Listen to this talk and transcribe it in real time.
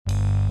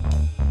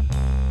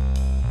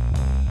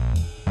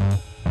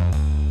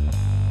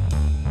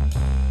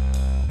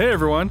Hey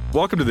everyone,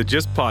 welcome to the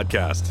Just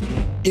Podcast.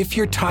 If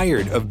you're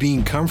tired of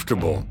being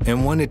comfortable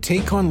and want to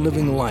take on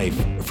living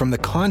life from the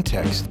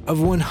context of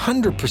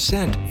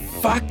 100%,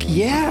 fuck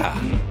yeah!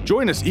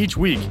 Join us each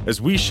week as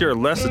we share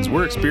lessons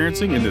we're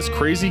experiencing in this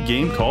crazy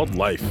game called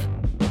life.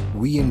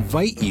 We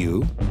invite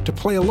you to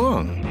play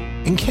along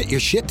and get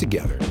your shit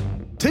together.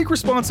 Take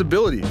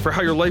responsibility for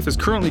how your life is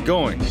currently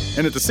going,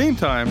 and at the same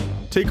time,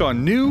 take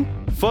on new,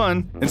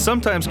 fun, and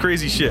sometimes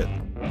crazy shit.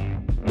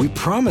 We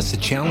promise to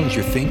challenge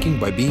your thinking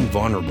by being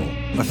vulnerable,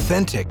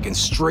 authentic, and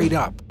straight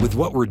up with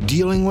what we're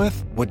dealing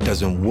with, what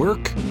doesn't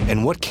work,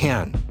 and what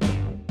can.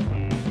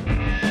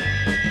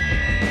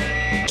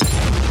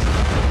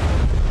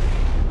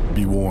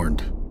 Be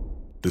warned,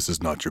 this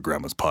is not your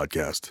grandma's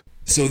podcast.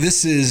 So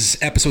this is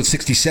episode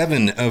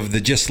 67 of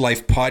the Just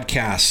Life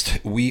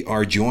podcast. We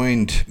are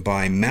joined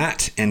by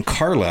Matt and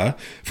Carla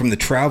from the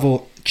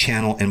travel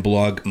channel and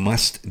blog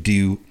Must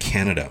Do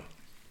Canada.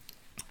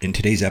 In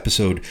today's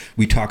episode,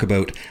 we talk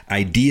about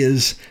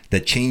ideas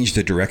that change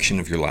the direction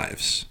of your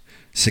lives,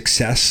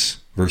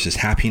 success versus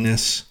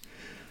happiness,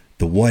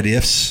 the what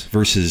ifs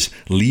versus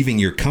leaving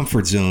your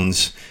comfort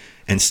zones,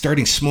 and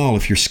starting small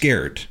if you're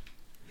scared,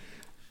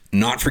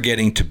 not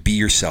forgetting to be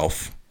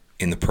yourself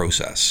in the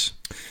process.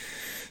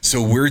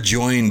 So we're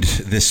joined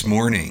this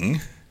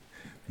morning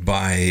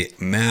by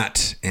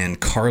Matt and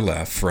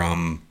Carla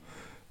from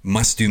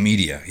Must Do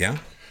Media. Yeah,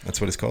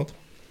 that's what it's called?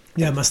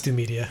 Yeah, Must Do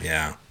Media.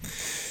 Yeah.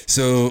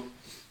 So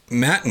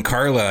Matt and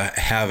Carla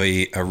have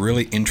a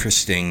really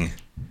interesting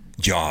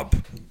job.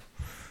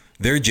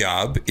 Their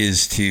job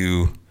is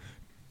to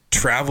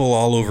travel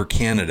all over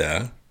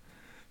Canada,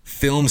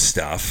 film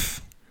stuff,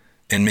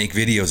 and make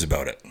videos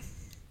about it.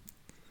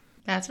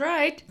 That's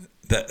right.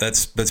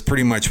 That's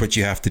pretty much what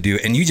you have to do.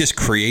 And you just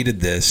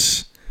created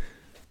this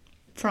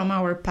from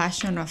our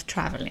passion of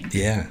traveling.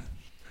 Yeah.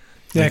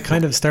 Yeah, it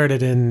kind of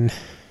started in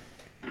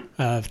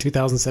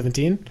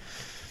 2017.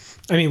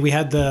 I mean, we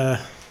had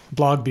the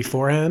blog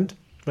beforehand,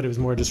 but it was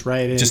more just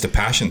writing. Just a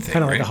passion thing,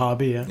 kind of right? like a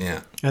hobby, yeah. Yeah.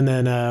 And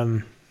then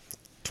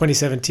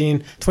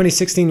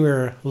 2016, we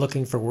were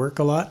looking for work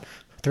a lot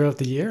throughout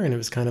the year, and it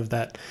was kind of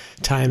that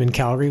time in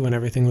Calgary when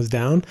everything was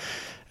down.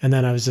 And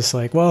then I was just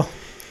like, well,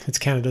 it's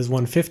Canada's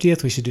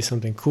 150th. We should do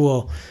something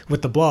cool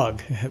with the blog.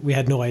 We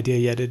had no idea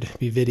yet it'd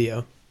be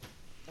video.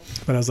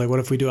 But I was like, what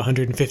if we do a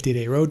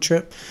 150-day road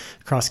trip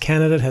across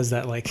Canada? It has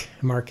that like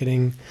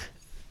marketing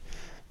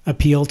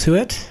appeal to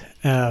it.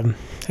 And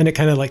it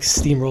kind of like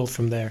steamrolled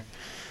from there.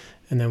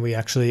 And then we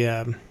actually,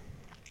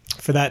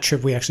 for that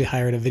trip, we actually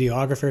hired a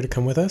videographer to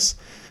come with us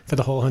for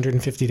the whole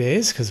 150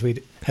 days because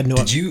we had no...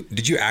 Did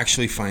you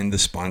actually find the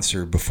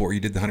sponsor before you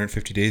did the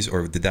 150 days,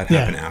 or did that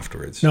happen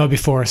afterwards? No,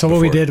 before. So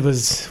what we did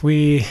was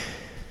we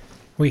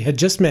had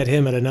just met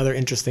him at another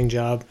interesting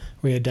job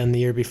we had done the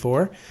year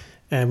before,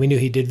 and we knew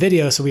he did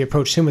video, so we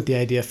approached him with the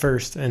idea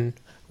first, and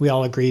we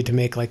all agreed to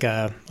make like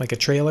a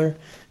trailer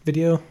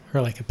video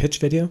or like a pitch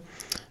video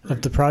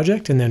of the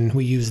project, and then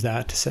we used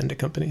that to send to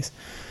companies.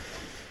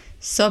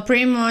 So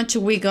pretty much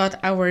we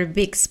got our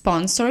big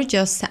sponsor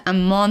just a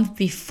month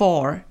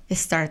before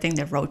starting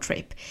the road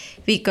trip,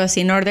 because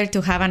in order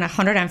to have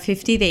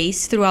 150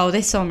 days throughout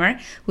the summer,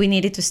 we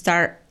needed to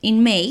start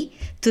in May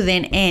to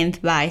then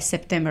end by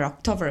September,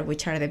 October,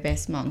 which are the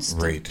best months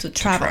to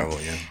travel.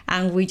 Yeah.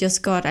 And we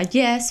just got a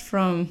yes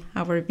from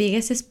our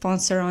biggest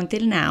sponsor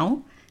until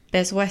now,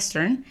 Best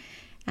Western,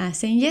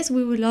 saying, yes,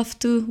 we would love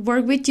to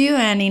work with you.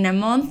 And in a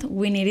month,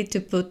 we needed to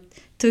put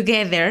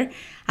together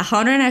a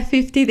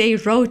 150-day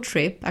road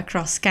trip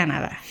across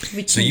Canada.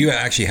 So you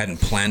actually hadn't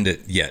planned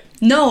it yet?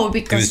 No,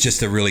 because... It was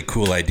just a really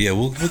cool idea.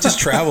 We'll just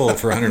travel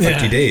for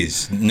 150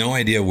 days. No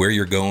idea where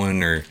you're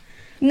going or...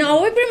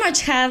 No, we pretty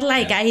much had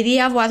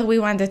idea of what we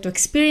wanted to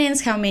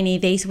experience, how many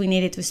days we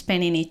needed to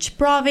spend in each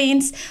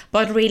province,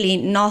 but really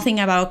nothing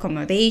about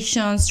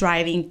accommodations,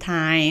 driving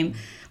time,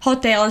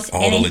 hotels,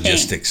 anything. The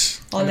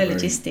logistics. All the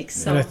logistics.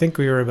 So. And I think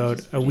we were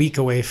about a week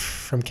away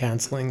from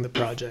canceling the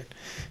project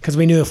because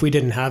we knew if we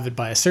didn't have it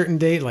by a certain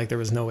date, there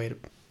was no way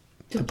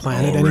to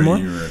plan it anymore.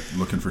 You were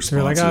looking for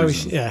sponsors. So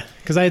we were like,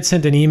 because I had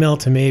sent an email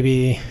to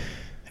maybe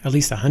at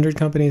least 100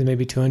 companies,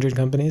 maybe 200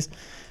 companies.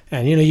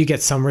 And, you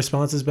get some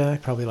responses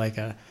back, probably like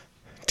a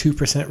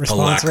 2%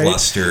 response rate. A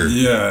lackluster.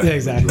 Yeah,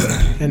 exactly.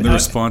 And the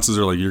responses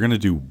are like, you're going to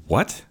do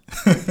what?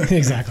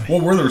 Exactly.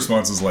 What were the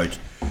responses like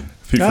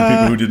for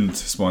people who didn't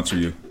sponsor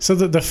you? So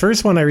the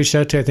first one I reached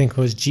out to, I think,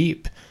 was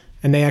Jeep.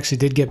 And they actually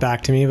did get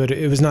back to me, but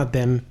it was not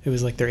them. It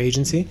was like their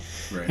agency.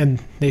 Right.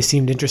 And they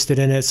seemed interested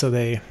in it, so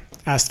they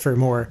asked for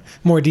more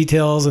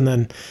details. And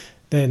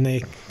then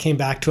they came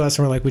back to us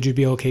and were like, would you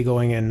be okay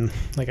going in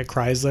like a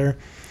Chrysler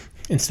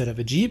instead of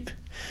a Jeep?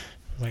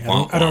 Like,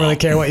 I don't really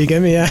care what you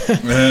give me.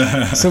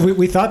 Yeah. So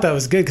we thought that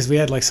was good because we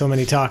had so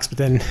many talks, but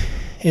then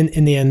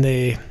in the end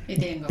they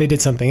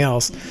did something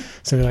else. Mm-hmm.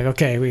 So we're like,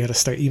 okay, we got to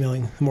start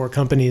emailing more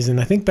companies.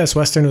 And I think Best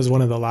Western was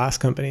one of the last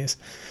companies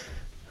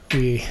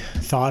we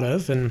thought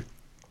of, and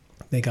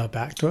they got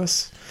back to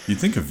us. You'd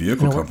think a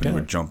vehicle company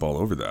would jump all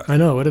over that. I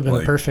know, it would have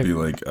been perfect. Be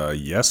like,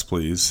 yes,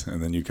 please. And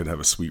then you could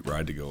have a sweet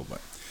ride to go. But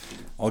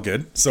All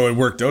good. So it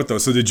worked out though.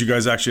 So did you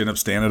guys actually end up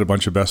staying at a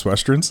bunch of Best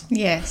Westerns?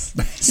 Yes.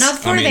 Not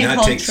for the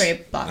whole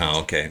trip, but...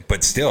 Oh, okay.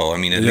 But still, I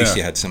mean, at least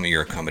you had some of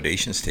your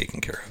accommodations taken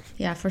care of.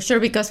 Yeah, for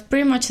sure, because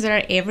pretty much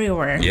they're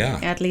everywhere.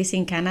 Yeah. At least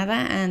in Canada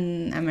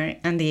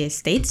and the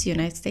States,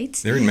 United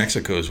States. They're in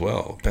Mexico as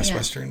well. Best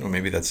Western? Or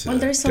maybe that's... Well,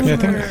 there's I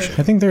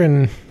think they're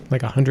in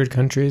like 100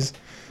 countries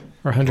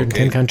or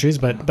 110 countries,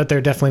 but they're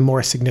definitely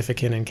more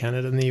significant in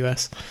Canada than the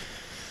U.S.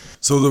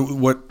 So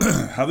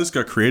how this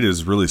got created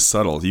is really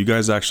subtle. You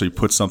guys actually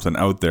put something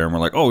out there and were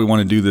like, oh, we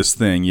want to do this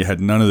thing. You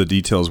had none of the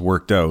details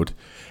worked out.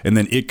 And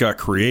then it got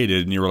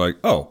created and you were like,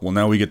 oh, well,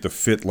 now we get to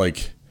fit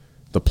like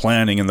the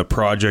planning and the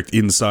project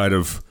inside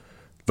of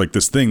like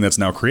this thing that's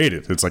now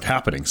created. It's like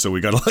happening. So we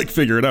got to like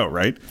figure it out,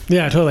 right?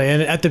 Yeah, totally.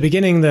 And at the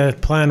beginning, the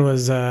plan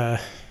was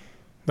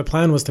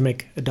to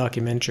make a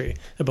documentary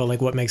about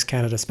like what makes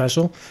Canada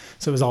special.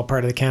 So it was all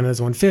part of the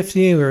Canada's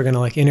 150. We were going to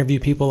like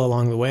interview people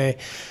along the way.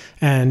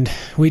 And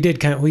we did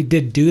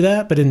do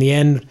that, but in the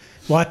end,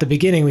 at the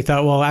beginning we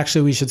thought, well,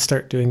 actually we should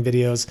start doing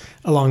videos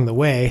along the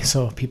way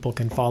so people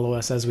can follow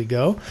us as we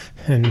go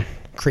and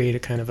create a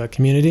kind of a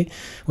community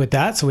with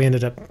that. So we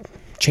ended up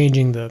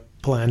changing the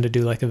plan to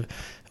do like a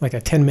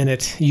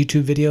 10-minute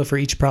YouTube video for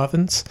each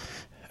province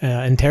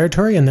and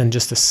territory, and then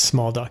just a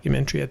small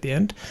documentary at the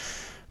end.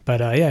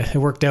 But it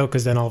worked out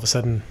because then all of a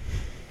sudden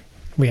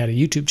we had a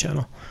YouTube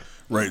channel.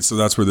 Right. So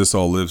that's where this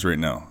all lives right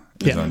now.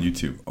 It's on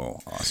YouTube. Oh,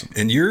 awesome.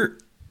 And your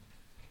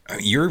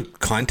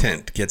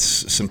content gets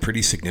some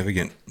pretty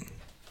significant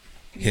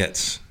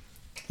hits.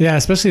 Yeah,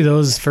 especially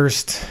those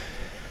first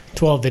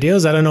 12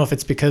 videos. I don't know if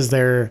it's because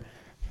they're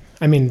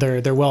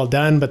well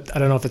done, but I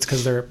don't know if it's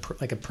because they're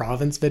like a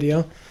province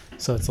video.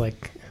 So it's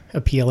like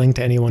appealing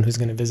to anyone who's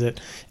going to visit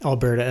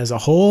Alberta as a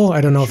whole.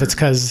 I don't know if it's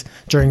because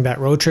during that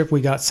road trip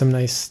we got some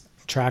nice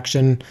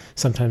traction.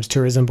 Sometimes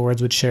tourism boards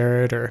would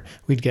share it, or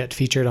we'd get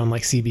featured on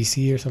like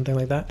CBC or something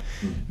like that.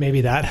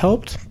 Maybe that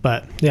helped.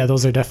 But yeah,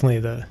 those are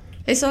definitely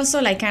It's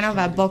also like kind of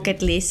a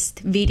bucket list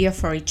video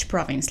for each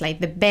province,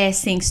 like the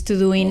best things to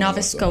do in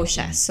Nova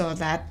Scotia. So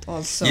that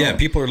also... Yeah,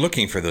 people are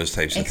looking for those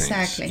types of things.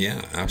 Exactly.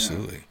 Yeah,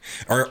 absolutely.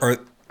 Yeah.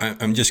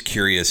 I'm just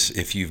curious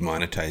if you've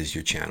monetized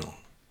your channel.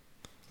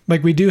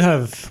 Like we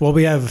have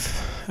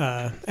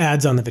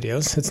ads on the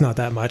videos. It's not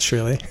that much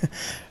really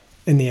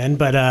in the end,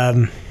 but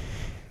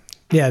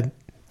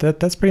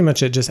that's pretty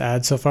much it, just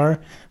ads so far.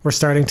 We're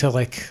starting to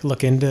like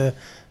look into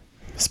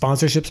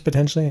sponsorships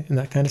potentially and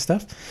that kind of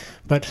stuff,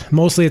 but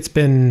mostly it's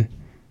been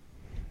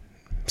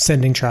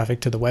sending traffic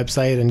to the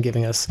website and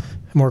giving us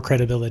more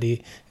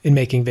credibility in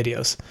making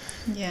videos.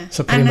 Yeah.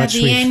 So pretty much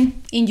at the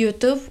end in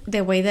YouTube,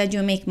 the way that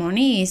you make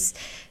money is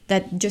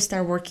that you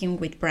start working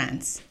with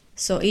brands.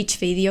 So each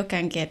video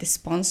can get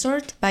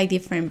sponsored by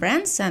different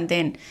brands, and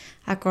then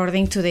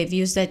according to the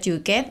views that you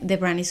get, the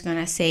brand is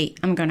gonna say,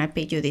 I'm gonna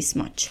pay you this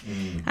much.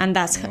 And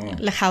that's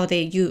how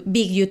the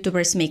big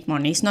YouTubers make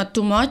money. It's not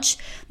too much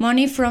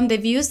money from the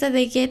views that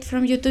they get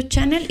from YouTube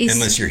channel.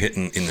 Unless you're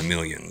hitting in the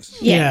millions.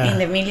 Yeah, in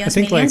the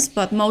millions,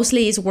 but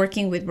mostly it's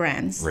working with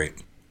brands. Right.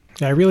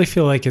 I really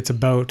feel like it's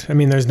about,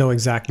 there's no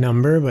exact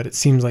number, but it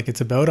seems like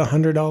it's about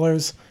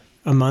 $100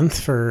 a month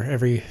for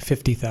every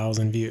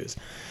 50,000 views.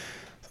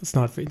 So it's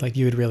not like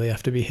you would really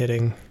have to be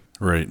hitting.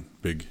 Right.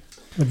 Big.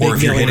 Or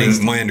if you're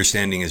hitting, my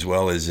understanding as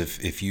well is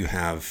if you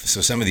have,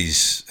 so some of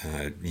these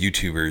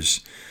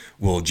YouTubers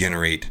will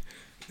generate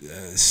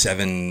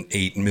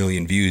 7-8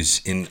 million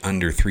views in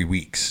under 3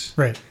 weeks.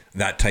 Right.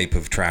 That type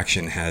of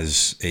traction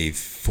has a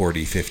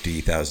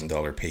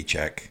 $40,000-$50,000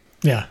 paycheck.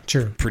 Yeah,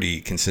 true. Pretty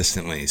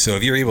consistently. So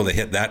if you're able to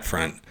hit that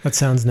front. That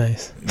sounds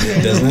nice.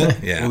 Doesn't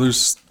it? Yeah. Well,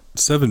 there's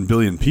 7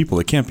 billion people.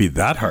 It can't be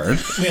that hard.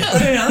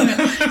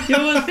 You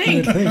would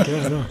think. I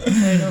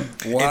know.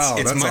 Wow,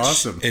 it's that's much,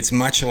 awesome. It's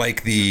much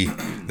like the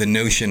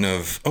notion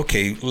of,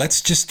 okay,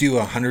 let's just do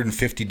a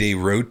 150-day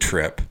road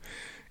trip.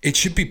 It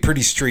should be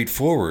pretty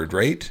straightforward,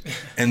 right?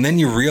 And then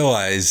you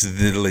realize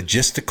the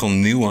logistical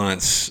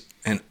nuance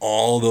and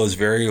all those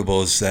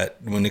variables that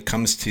when it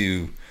comes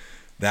to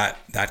that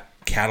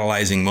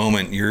catalyzing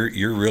moment,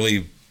 you're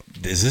really,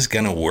 is this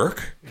going to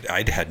work?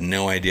 I had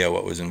no idea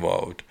what was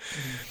involved.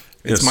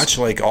 It's much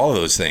like all of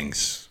those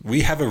things.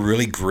 We have a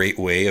really great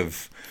way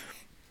of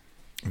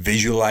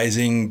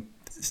visualizing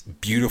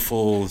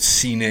beautiful,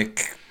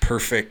 scenic,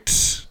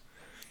 perfect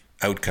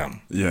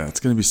outcome. Yeah, it's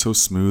going to be so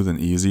smooth and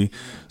easy.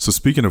 So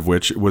speaking of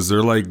which, was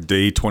there like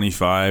day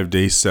 25,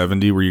 day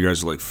 70 where you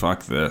guys were like,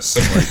 fuck this?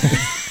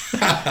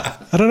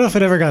 I don't know if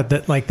it ever got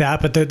that like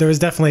that, but there was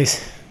definitely...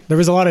 There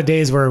was a lot of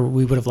days where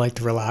we would have liked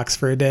to relax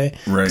for a day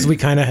because we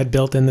kind of had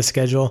built in the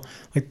schedule.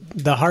 Like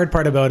the hard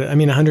part about it,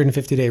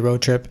 150-day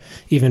road trip,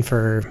 even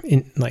for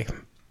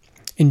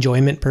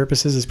enjoyment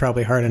purposes, is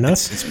probably hard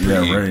enough. It's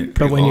pretty,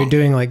 but when you're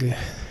doing like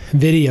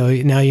video,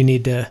 now you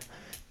need to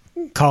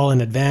call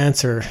in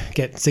advance or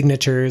get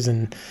signatures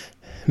and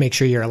make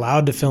sure you're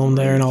allowed to film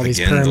there and all these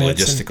Again,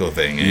 permits. the logistical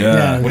thing. Eh?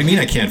 Yeah. What do you mean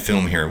I can't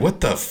film here?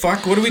 What the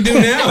fuck? What do we do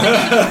now?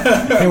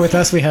 And with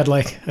us, we had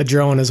like a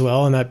drone as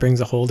well, and that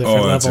brings a whole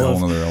different That's a level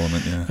whole other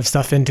element. Yeah. of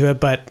stuff into it.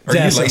 But Are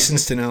yeah, you so-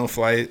 licensed to now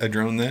fly a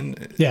drone then?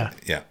 Yeah.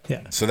 Yeah.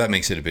 Yeah. So that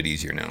makes it a bit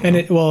easier now. And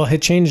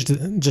it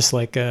changed just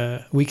like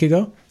a week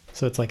ago.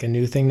 So it's like a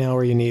new thing now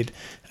where you need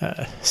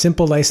a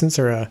simple license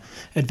or a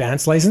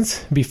advanced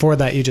license. Before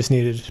that, you just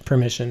needed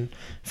permission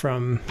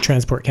from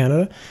Transport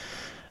Canada,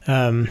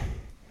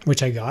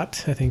 which I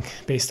got, I think,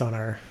 based on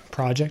our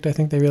project. I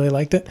think they really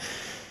liked it.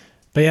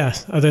 But yeah,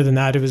 other than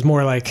that, it was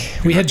more like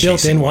we had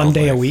built in 1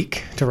 day a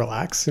week to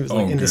relax. It was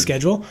like in the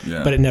schedule,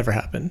 but it never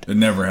happened. It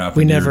never happened.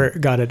 We never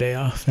got a day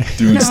off.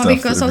 Doing No, stuff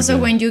because every also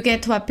day. when you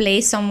get to a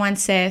place, someone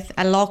says,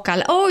 a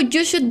local, oh,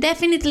 you should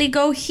definitely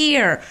go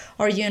here.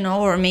 Or,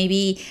 or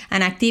maybe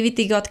an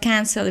activity got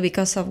canceled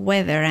because of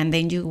weather and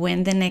then you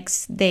went the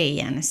next day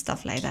and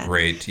stuff like that.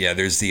 Right. Yeah.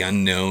 There's the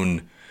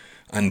unknown,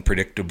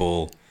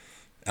 unpredictable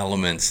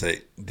elements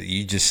that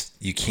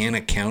you can't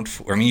account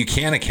for. I mean, you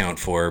can account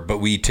for, but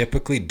we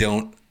typically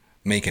don't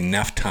make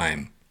enough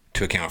time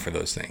to account for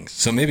those things.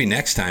 So maybe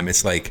next time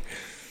it's like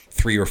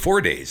 3 or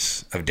 4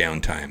 days of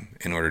downtime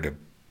in order to.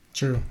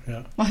 True.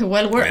 Yeah.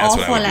 Well, we're Right, that's what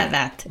I awful would at do.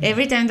 that.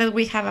 Every time that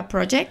we have a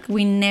project,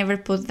 we never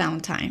put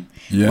downtime.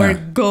 Yeah. We're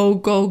go,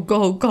 go,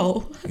 go,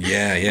 go.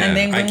 Yeah. Yeah. And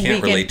then I when we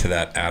can't get- relate to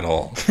that at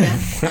all.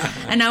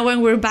 And now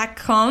when we're back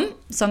home,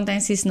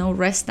 sometimes it's no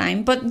rest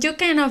time. But you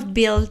kind of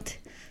build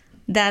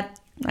that,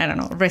 I don't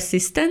know,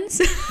 resistance.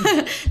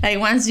 Like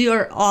once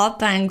you're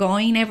up and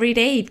going every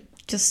day,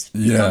 it just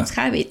becomes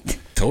habit.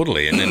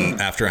 Totally. And then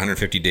after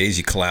 150 days,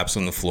 you collapse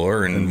on the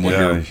floor and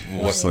wonder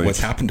what's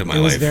happened to my It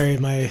was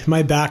life.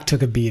 my back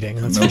took a beating.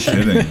 That's No for sure.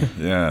 kidding.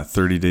 Yeah,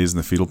 30 days in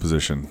the fetal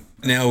position.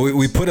 Now,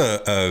 we put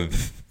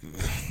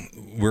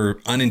we're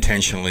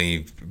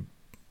unintentionally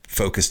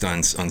focused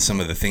on some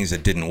of the things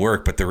that didn't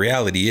work, but the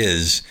reality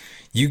is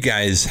you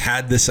guys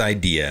had this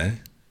idea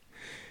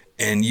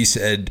and you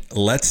said,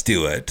 let's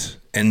do it.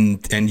 And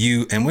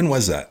when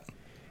was that?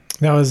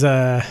 That was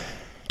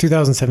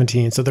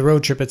 2017. So the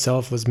road trip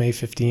itself was May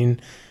 15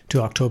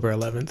 to October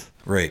 11th.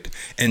 Right.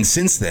 And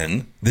since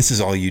then, this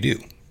is all you do.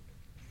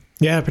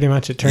 Yeah, pretty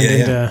much. It turned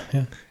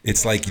into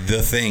It's like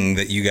the thing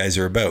that you guys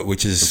are about,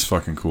 which It's is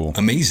fucking cool.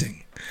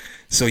 amazing.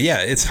 So yeah,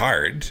 it's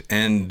hard.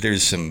 And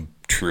there's some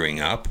truing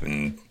up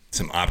and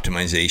some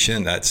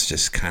optimization. That's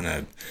just kind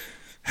of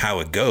how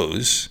it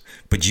goes.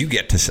 But you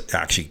get to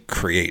actually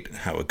create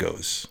how it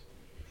goes,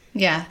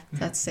 Yeah,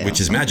 that's it. which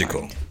is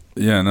magical.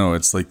 Yeah, no,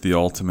 it's like the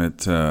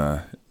ultimate,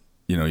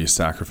 you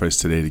sacrifice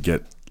today to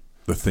get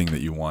the thing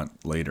that you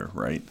want later,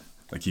 right?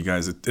 Like you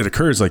guys, it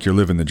occurs like you're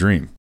living the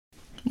dream.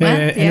 Yeah,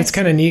 Well, and yes. it's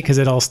kind of neat because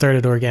it all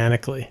started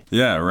organically.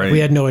 Yeah, right. We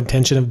had no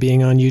intention of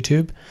being on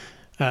YouTube.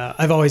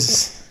 I've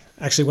always,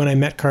 actually, when I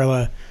met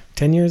Carla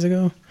 10 years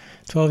ago,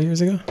 12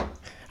 years ago,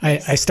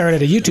 I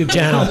started a YouTube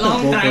channel.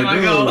 Long time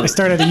ago. I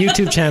started a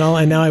YouTube channel,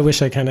 and now I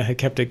wish I kind of had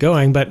kept it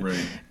going. But Right.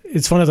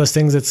 it's one of those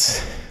things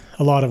that's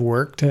a lot of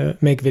work to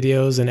make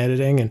videos and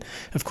editing. And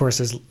of course,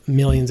 there's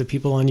millions of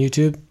people on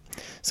YouTube.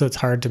 So it's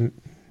hard to,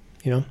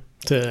 to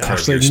Carve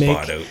actually your make,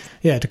 spot out.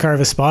 yeah, to carve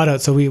a spot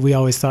out. So we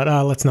always thought,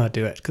 let's not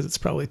do it because it's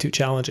probably too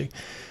challenging.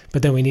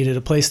 But then we needed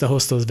a place to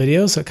host those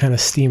videos. So it kind of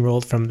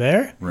steamrolled from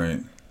there. Right.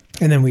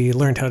 And then we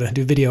learned how to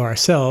do video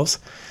ourselves.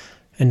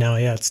 And now,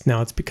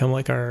 it's become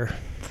like our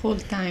Full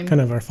time.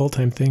 kind of our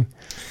full-time thing.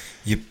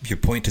 You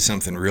point to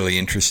something really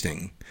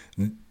interesting.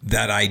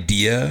 That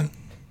idea,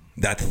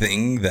 that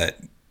thing that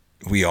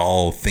we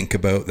all think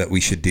about that we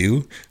should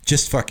do,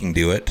 just fucking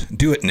do it.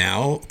 Do it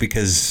now,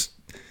 because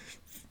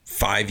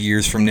 5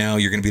 years from now,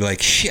 you're going to be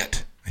like,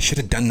 shit, I should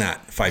have done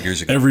that 5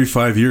 years ago. Every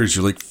 5 years,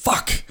 you're like,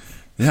 fuck.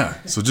 Yeah.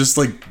 So just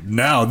like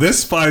now,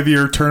 this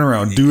 5-year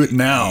turnaround, do it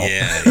now.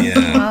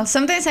 Yeah. Well,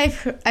 sometimes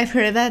I've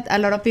heard that a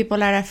lot of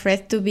people are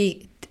afraid to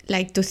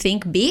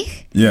think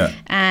big. Yeah.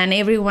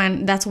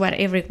 And that's what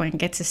everyone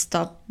gets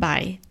stopped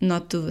by,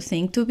 not to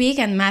think too big.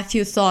 And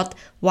Matthew thought,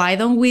 why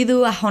don't we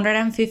do a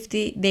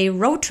 150-day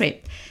road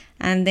trip?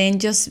 And then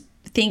just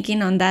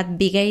thinking on that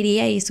big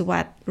idea is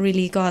what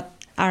really got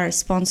our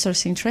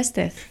sponsors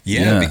interested.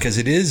 Yeah, Yeah. because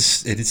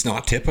it's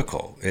not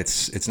typical.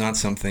 It's not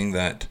something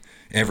that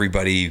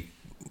everybody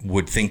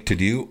would think to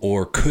do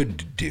or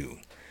could do.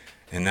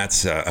 And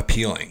that's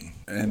appealing.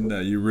 And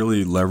you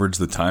really leverage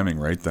the timing,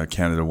 right? That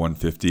Canada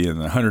 150 and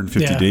 150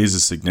 Yeah. days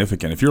is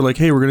significant. If you're like,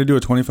 hey, we're going to do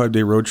a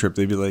 25-day road trip,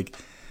 they'd be like,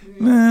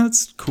 nah,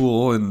 that's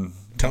cool. And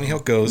Tell me how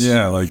it goes.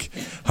 yeah, like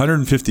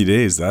 150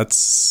 days,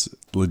 that's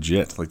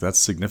legit. Like that's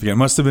significant. It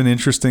must have been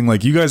interesting.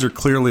 Like you guys are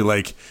clearly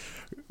like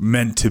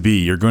meant to be.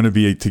 You're going to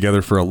be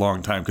together for a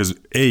long time because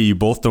you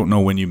both don't know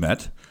when you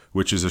met,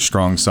 which is a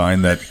strong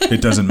sign that it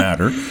doesn't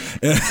matter.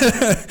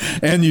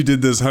 And you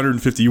did this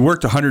 150, you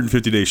worked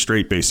 150 days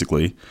straight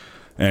basically.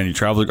 And you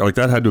traveled, like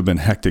that had to have been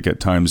hectic at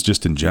times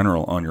just in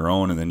general on your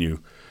own. And then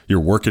you're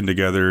working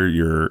together,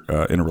 you're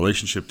in a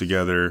relationship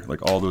together,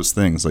 like all those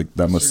things. Like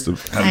that must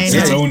have I had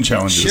its know. own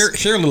challenges.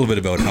 Share a little bit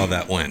about how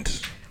that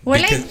went. Well,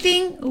 I Because-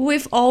 think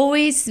we've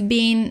always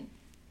been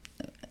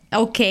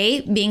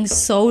okay being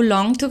so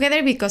long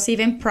together, because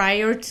even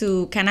prior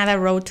to Canada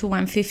Road to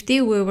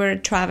 150, we were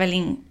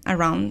traveling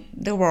around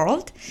the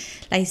world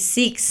like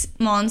 6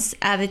 months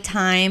at a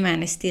time,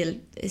 and still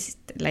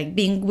like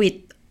being with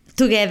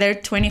together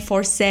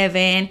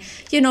 24/7,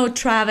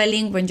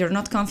 traveling when you're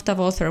not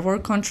comfortable third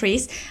world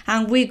countries,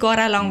 and we got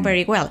along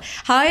very well.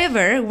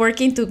 However,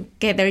 working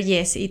together,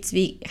 yes,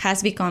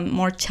 has become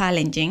more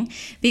challenging,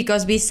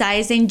 because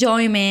besides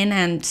enjoyment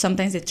and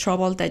sometimes the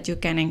trouble that you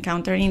can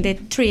encounter in the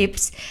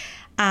trips,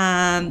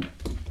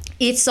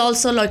 it's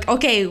also like,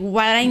 okay,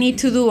 what I need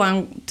to do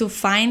and to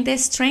find the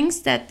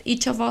strengths that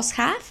each of us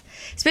have.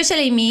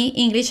 Especially me,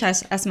 English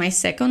as my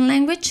second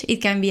language, it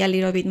can be a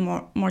little bit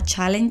more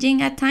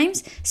challenging at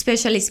times,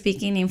 especially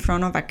speaking in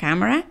front of a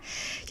camera.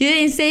 You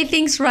didn't say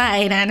things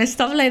right and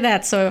stuff like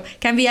that. So it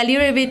can be a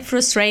little bit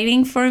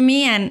frustrating for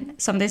me, and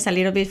sometimes a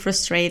little bit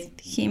frustrating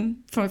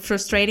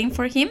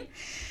for him.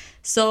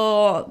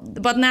 So,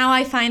 but now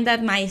I find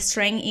that my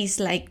strength is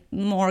like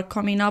more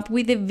coming up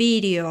with the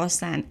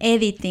videos and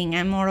editing,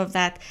 and more of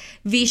that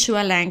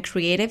visual and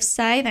creative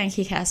side, and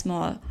he has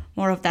more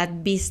of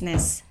that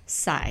business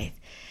side.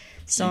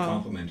 So you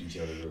complement each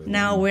other really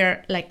now well.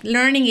 we're like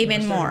learning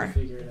even more.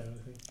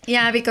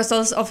 Yeah, because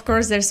also, of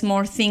course, there's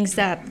more things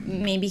that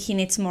maybe he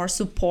needs more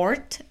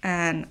support,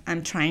 and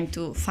I'm trying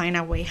to find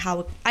a way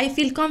how I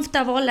feel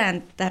comfortable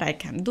and that I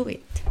can do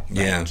it.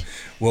 Yeah. Right?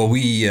 Well,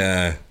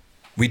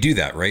 we do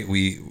that, right?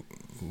 We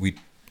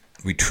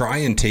try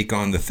and take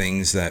on the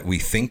things that we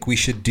think we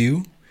should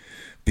do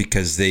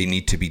because they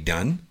need to be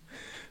done,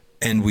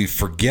 and we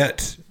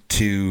forget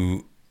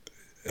to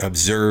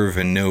observe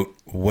and note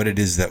what it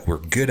is that we're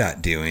good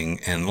at doing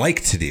and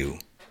like to do,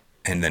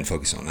 and then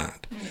focus on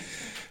that.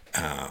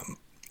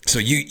 So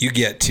you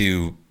get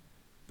to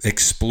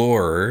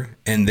explore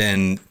and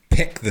then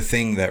pick the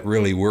thing that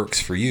really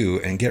works for you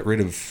and get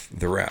rid of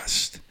the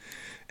rest.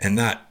 And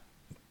that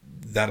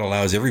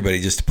allows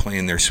everybody just to play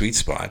in their sweet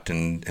spot,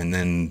 and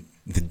then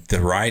the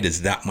ride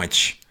is that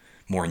much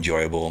more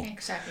enjoyable.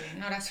 Exactly.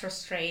 Not as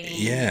frustrating.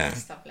 Yeah. And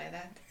stuff like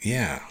that.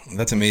 Yeah,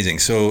 that's amazing.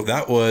 So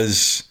that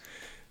was,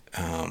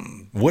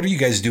 what are you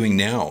guys doing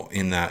now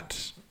in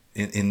that?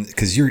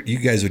 Because you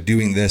guys are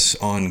doing this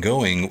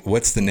ongoing.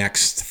 What's the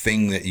next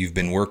thing that you've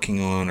been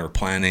working on or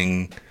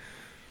planning?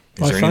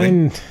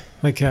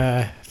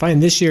 I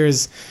find this year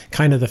is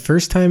kind of the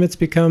first time it's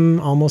become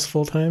almost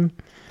full time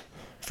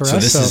for us. So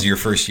this is your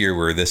first year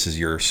where this is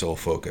your sole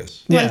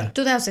focus. Yeah. Well,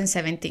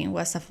 2017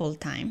 was a full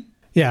time.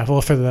 Yeah,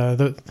 well, for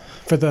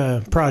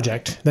the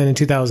project. Then in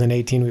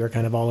 2018 we were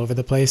kind of all over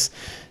the place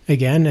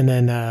again, and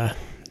then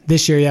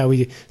this year,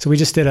 we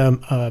just did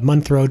a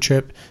month road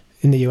trip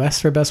in the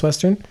U.S. for Best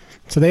Western.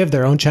 So they have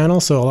their own channel.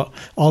 So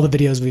all the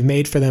videos we've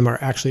made for them are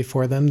actually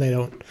for them. They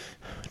don't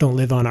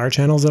live on our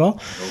channels at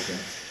all. Okay.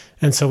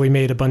 And so we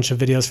made a bunch of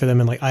videos for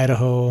them in like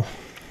Idaho,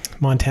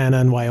 Montana,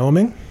 and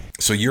Wyoming.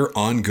 So your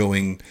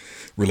ongoing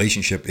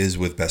relationship is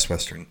with Best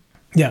Western.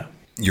 Yeah.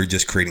 You're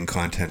just creating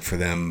content for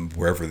them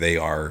wherever they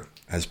are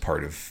as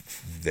part of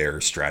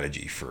their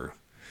strategy for,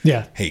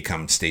 hey,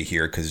 come stay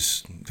here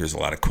because there's a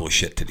lot of cool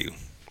shit to do.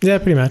 Yeah,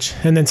 pretty much.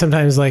 And then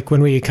sometimes like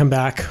when we come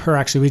back, or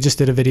actually we just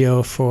did a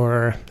video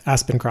for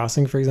Aspen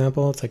Crossing, for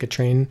example. It's like a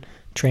train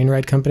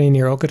ride company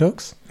near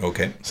Okotoks.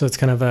 Okay. So it's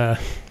kind of a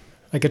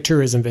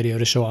tourism video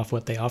to show off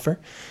what they offer.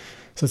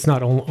 So it's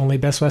not only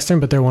Best Western,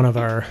 but they're one of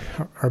our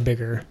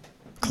bigger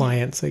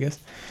clients, I guess.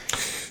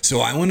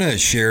 So I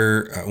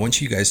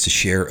want you guys to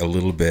share a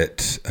little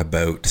bit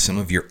about some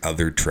of your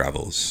other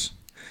travels,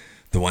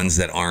 the ones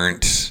that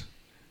aren't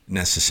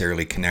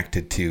necessarily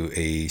connected to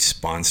a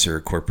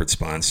corporate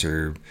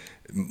sponsor,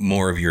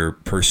 more of your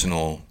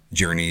personal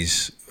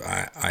journeys.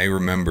 I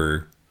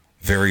remember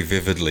very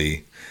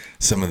vividly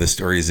some of the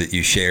stories that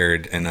you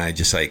shared, and I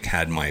just like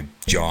had my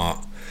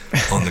jaw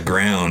on the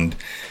ground,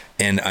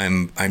 and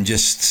I'm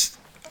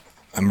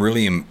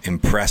really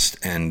impressed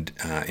and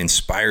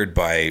inspired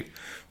by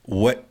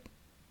what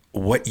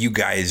you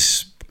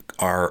guys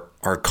are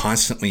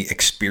constantly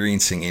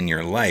experiencing in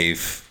your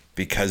life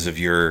because of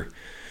your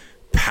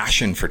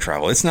passion for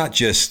travel. It's not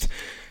just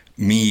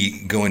me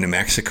going to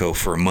Mexico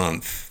for a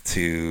month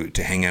to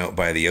hang out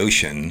by the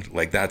ocean.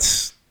 Like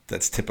that's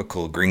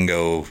typical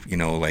gringo,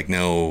 like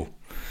no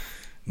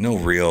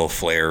real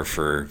flair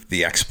for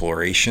the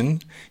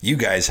exploration. You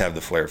guys have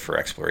the flair for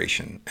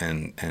exploration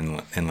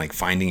and like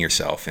finding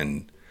yourself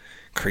in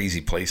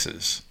crazy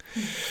places.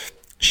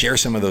 Share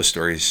some of those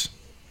stories.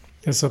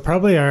 Yeah, so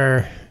probably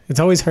it's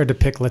always hard to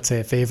pick, let's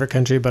say, a favorite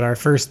country, but our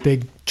first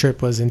big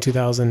trip was in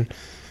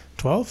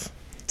 2012.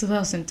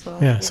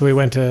 2012. Yeah, so we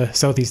went to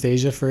Southeast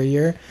Asia for a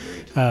year.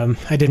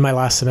 I did my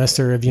last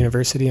semester of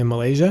university in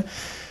Malaysia.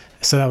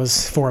 So that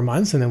was 4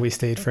 months, and then we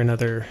stayed for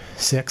another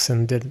 6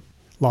 and did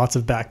lots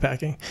of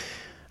backpacking.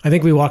 I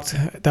think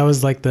that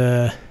was like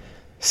the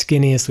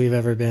skinniest we've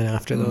ever been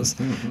after those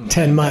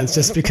 10 months,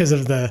 just because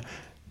of the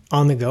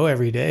on the go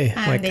every day,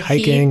 and like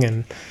hiking heat.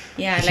 and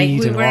yeah, heat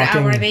like and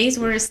walking. Our days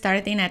were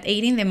starting at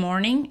 8 in the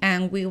morning,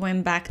 and we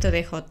went back to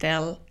the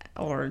hotel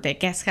or the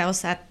guest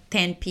house at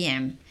 10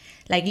 p.m.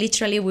 Like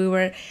literally we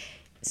were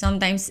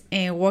sometimes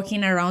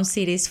walking around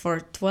cities for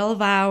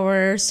 12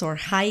 hours or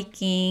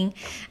hiking.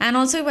 And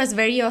also it was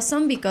very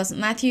awesome because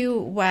Matthew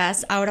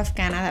was out of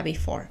Canada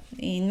before,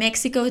 in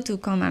Mexico to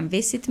come and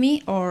visit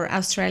me, or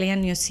Australia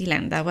and New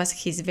Zealand. That was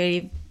his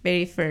very,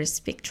 very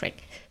first big trip.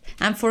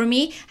 And for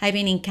me, I've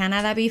been in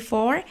Canada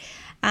before,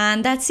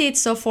 and that's it.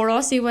 So for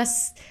us, Asia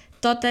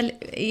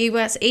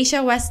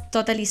was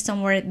totally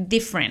somewhere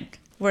different,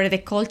 where the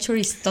culture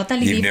is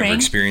totally You've different. never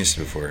experienced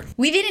it before.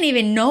 We didn't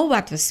even know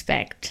what to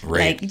expect.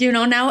 Right. Like,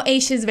 now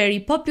Asia is very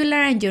popular,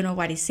 and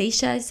what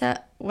Asia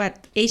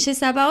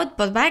is about.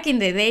 But back in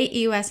the day,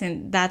 it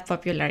wasn't that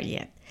popular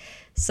yet.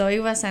 So it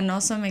was an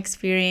awesome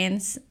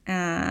experience.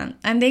 And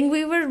then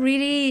we were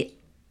really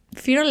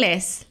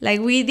fearless. Like,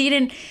 we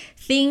didn't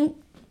think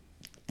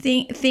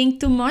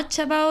too much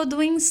about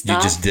doing stuff.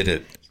 You just did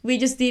it. We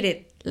just did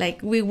it.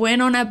 Like, we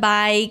went on a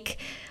bike.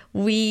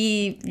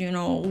 We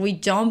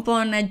jumped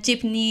on a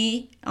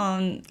jeepney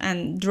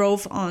and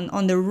drove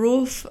on the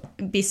roof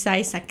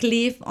besides a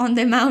cliff on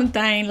the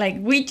mountain. Like,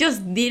 we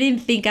just didn't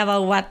think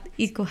about what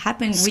it could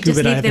happen. We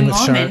just lived the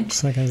moment.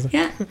 Sharks, that kind of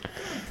stuff.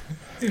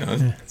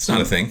 Yeah. It's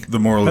not a thing. The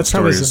moral of the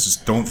story is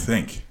just don't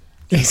think.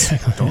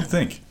 Exactly. Don't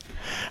think.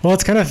 Well,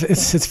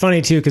 it's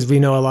funny too, because we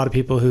know a lot of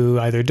people who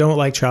either don't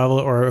like travel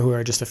or who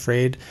are just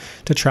afraid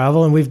to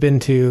travel. And we've been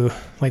to,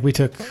 like, we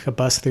took a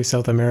bus through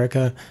South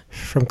America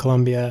from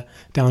Colombia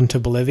down to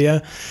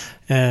Bolivia,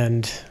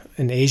 and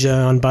in Asia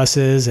on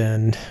buses,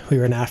 and we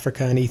were in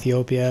Africa and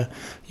Ethiopia,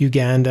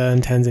 Uganda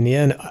and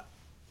Tanzania,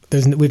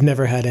 and we've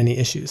never had any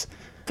issues.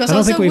 I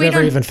don't think we've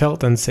ever even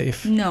felt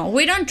unsafe. No,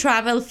 we don't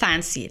travel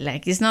fancy.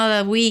 Like, it's not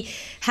that we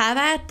have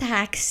a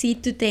taxi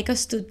to take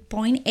us to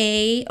point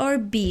A or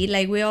B.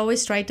 Like, we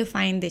always try to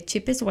find the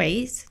cheapest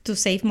ways to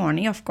save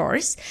money, of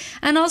course.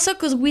 And also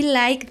because we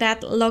like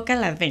that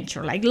local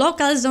adventure. Like,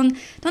 locals don't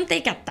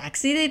take a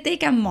taxi. They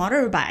take a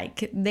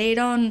motorbike. They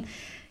don't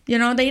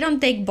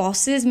take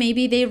buses.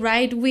 Maybe they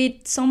ride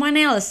with someone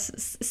else,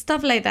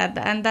 stuff like that.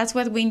 And that's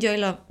what we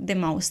enjoy the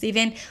most.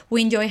 Even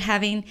we enjoy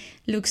having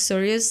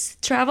luxurious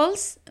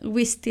travels.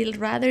 We still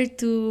rather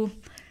to,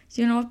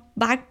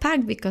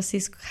 backpack, because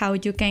it's how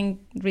you can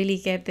really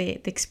get the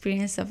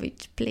experience of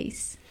each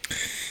place.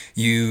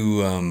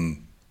 You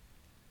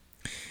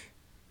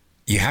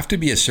have to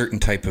be a certain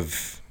type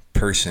of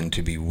person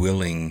to be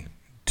willing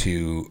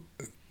to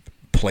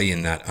play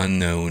in that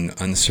unknown,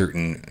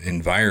 uncertain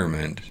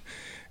environment.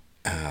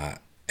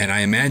 And I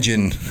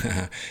imagine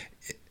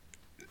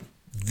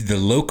the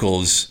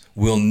locals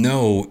will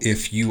know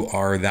if you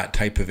are that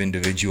type of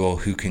individual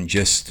who can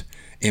just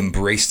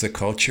embrace the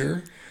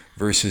culture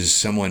versus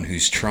someone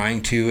who's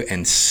trying to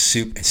and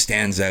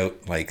stands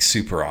out like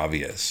super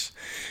obvious.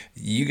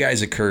 You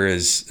guys occur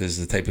as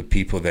the type of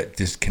people that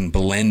just can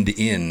blend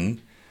in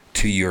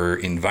to your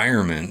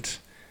environment,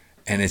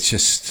 and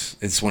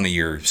it's one of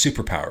your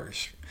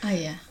superpowers. Oh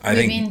yeah,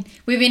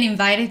 we've been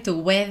invited to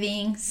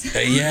weddings.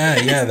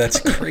 Yeah, that's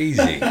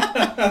crazy. We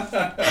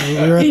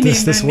were at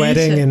this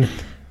wedding in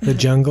the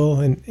jungle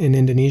in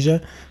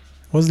Indonesia.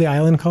 What was the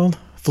island called?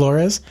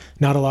 Flores.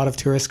 Not a lot of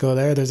tourists go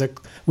there.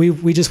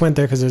 We just went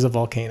there because there's a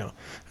volcano,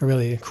 a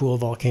really cool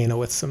volcano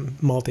with some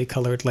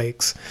multicolored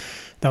lakes.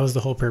 That was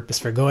the whole purpose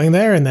for going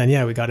there. And then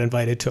we got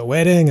invited to a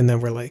wedding, and then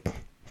we're like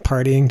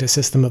partying to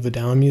System of a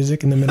Down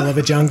music in the middle of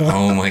a jungle.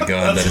 Oh my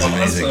God, that is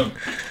amazing.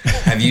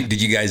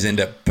 Did you guys end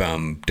up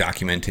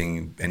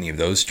documenting any of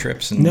those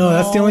trips? No,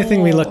 that's the only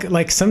thing we look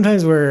like.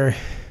 Sometimes we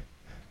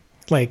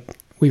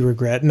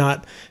regret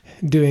not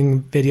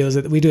doing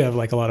videos. We do have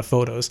like a lot of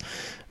photos,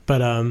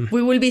 but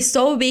we will be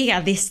so big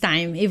at this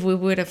time if we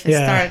would have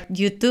started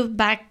YouTube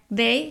back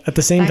day. At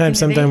the same time,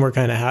 sometimes we're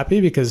kind of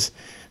happy because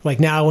like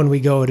now when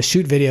we go to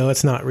shoot video,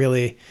 it's not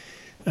really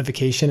a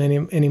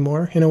vacation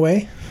anymore in a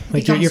way.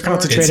 Like you're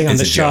concentrating on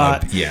the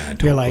shot. Job. Yeah,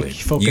 totally. You're like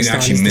focused on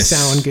the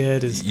sound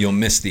good. You'll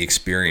miss the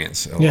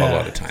experience a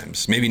lot of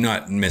times. Maybe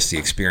not miss the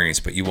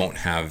experience, but you won't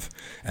have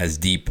as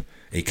deep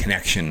a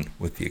connection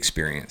with the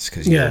experience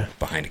because you're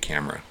behind a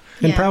camera.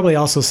 And probably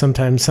also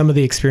sometimes some of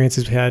the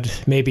experiences we had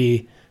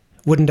maybe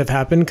wouldn't have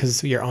happened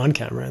because you're on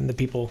camera and the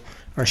people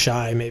are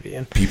shy maybe.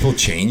 And people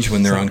change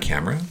when they're on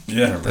camera?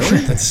 Yeah, really?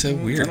 That's so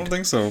weird. I don't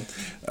think so.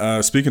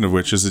 Speaking of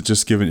which, is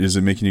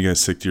it making you guys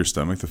sick to your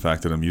stomach, the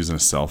fact that I'm using a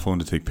cell phone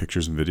to take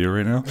pictures and video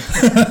right now?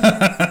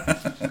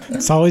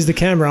 It's always the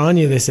camera on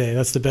you, they say.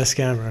 That's the best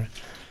camera.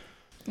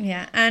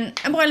 Yeah, and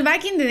well,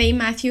 back in the day,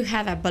 Matthew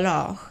had a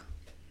blog.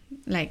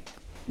 I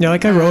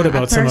wrote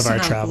about some of our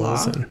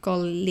travels.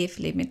 Called Live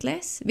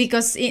Limitless.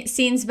 Because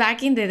since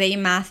back in the day,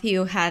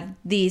 Matthew had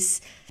this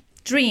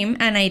dream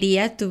and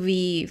idea to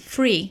be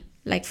free.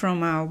 Like from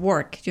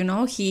work,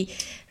 he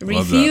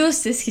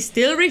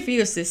still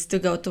refuses to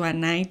go to a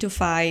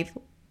 9-to-5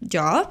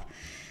 job.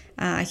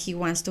 He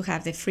wants to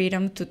have the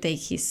freedom to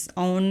take his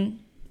own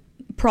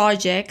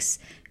projects,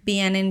 be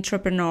an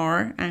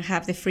entrepreneur, and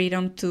have the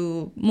freedom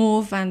to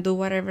move and do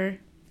whatever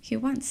he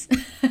wants.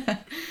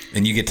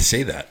 And you get to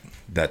say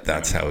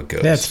that's how it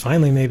goes. Yeah, it's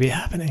finally maybe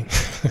happening.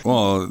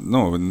 Well,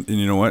 no, and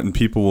you know what? And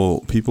people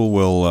will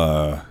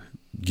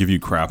give you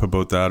crap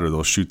about that, or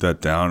they'll shoot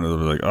that down, or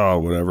they're like, oh,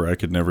 whatever, I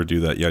could never do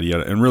that, yada,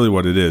 yada. And really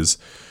what it is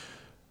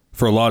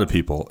for a lot of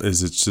people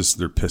is it's just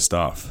they're pissed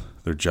off.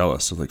 They're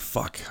jealous. They're like,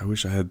 fuck, I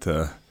wish I had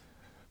to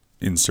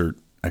insert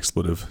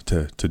expletive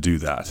to do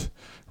that,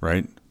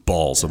 right?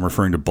 Balls. I'm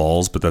referring to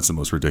balls, but that's the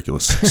most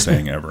ridiculous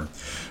saying ever.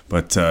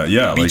 But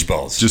yeah, beach like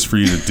balls. just for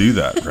you to do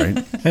that,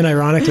 right? And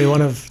ironically,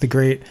 one of the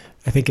great,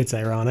 I think it's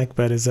ironic,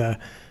 but is I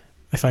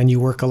find you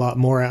work a lot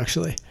more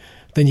actually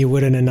than you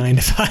would in a 9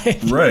 to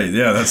 5. Right.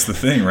 Yeah, that's the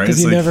thing, right? Because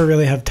It's you like, never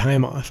really have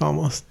time off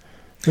almost.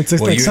 It's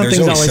like There's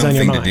something's always on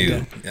your mind. to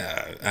do.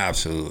 Yeah,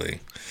 absolutely.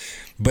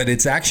 But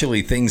it's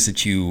actually things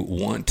that you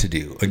want to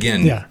do.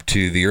 Again,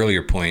 to the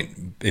earlier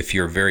point, if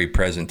you're very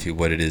present to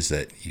what it is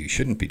that you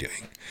shouldn't be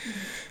doing.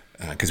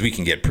 Because we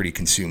can get pretty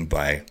consumed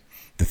by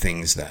the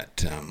things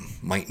that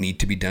might need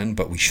to be done,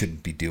 but we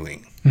shouldn't be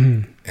doing.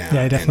 Mm-hmm.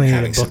 I definitely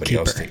need a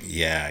bookkeeper.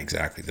 Yeah,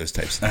 exactly. Those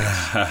types of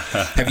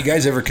things. Have you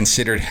guys ever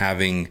considered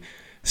having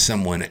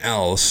someone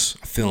else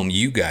film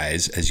you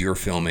guys as you're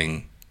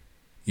filming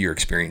your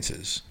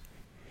experiences?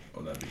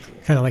 oh, that'd be cool.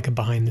 Kind of like a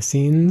behind the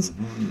scenes.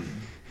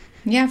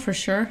 Yeah, for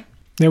sure.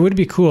 It would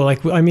be cool.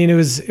 Like, I mean, it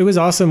was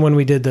awesome when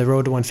we did the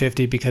Road to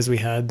 150 because we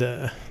had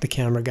the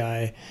camera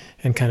guy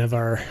and kind of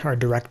our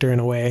director in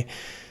a way.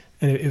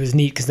 And it was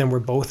neat because then we're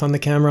both on the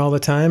camera all the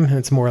time. And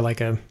it's more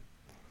like a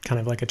kind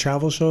of like a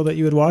travel show that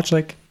you would watch.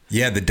 Like,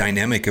 yeah, the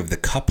dynamic of the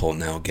couple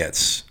now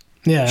gets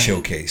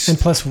showcased. And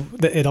plus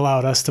it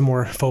allowed us to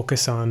more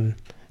focus on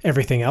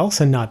everything else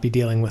and not be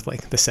dealing with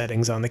like the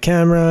settings on the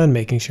camera and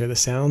making sure the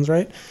sound's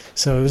right.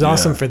 So it was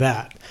awesome for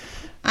that.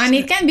 And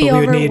it can be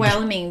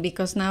overwhelming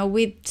because now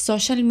with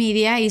social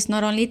media, it's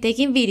not only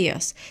taking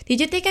videos. Did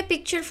you take a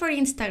picture for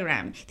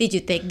Instagram? Did you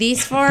take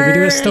this for Did we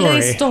do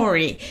a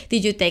story?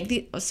 Did you take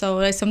the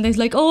so sometimes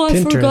like, oh, I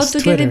Pinterest, forgot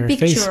to Twitter, get a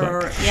picture.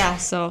 Facebook. Yeah,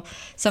 so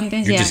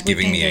sometimes You're just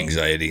giving me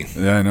anxiety.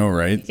 Yeah, I know,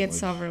 right? It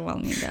gets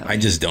overwhelming though. I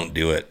just don't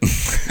do it.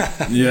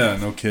 Yeah,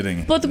 no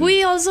kidding. But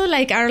we also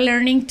like are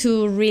learning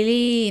to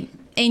really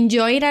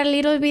enjoy it a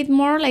little bit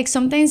more. Like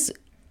sometimes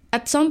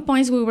at some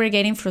points we were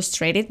getting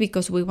frustrated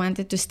because we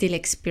wanted to still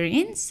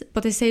experience,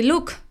 but they say,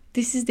 look,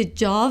 this is the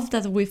job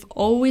that we've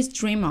always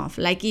dreamed of.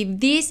 Like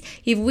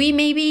if we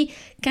maybe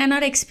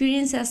cannot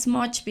experience as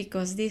much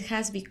because this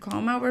has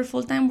become our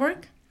full-time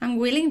work, I'm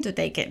willing to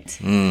take it.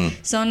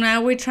 So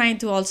now we're trying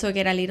to also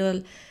get a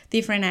little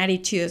different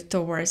attitude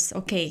towards,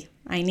 okay,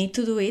 I need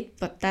to do it,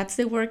 but that's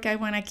the work I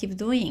want to keep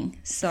doing.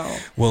 So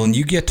well, and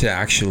you get to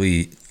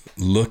actually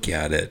look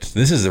at it.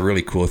 This is a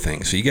really cool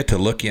thing. So you get to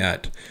look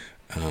at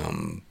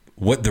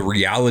what the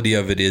reality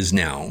of it is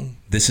now.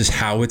 This is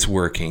how it's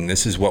working.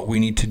 This is what we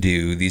need to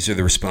do. These are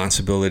the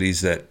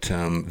responsibilities that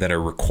that are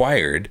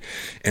required.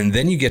 And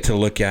then you get to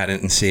look at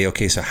it and say,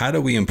 okay, so how do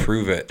we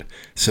improve it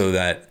so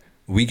that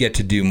we get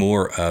to do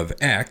more of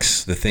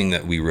X, the thing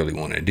that we really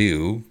want to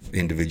do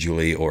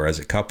individually or as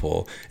a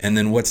couple, and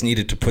then what's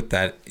needed to put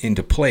that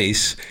into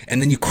place, and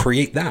then you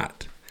create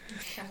that.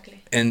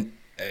 exactly. And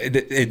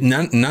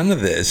none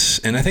of this,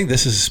 and I think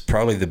this is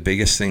probably the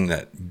biggest thing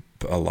that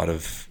a lot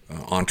of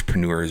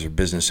entrepreneurs or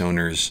business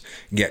owners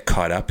get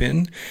caught up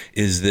in,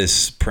 is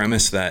this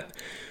premise that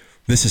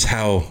this is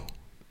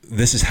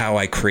how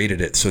I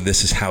created it, so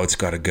this is how it's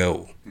got to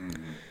go.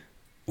 Mm-hmm.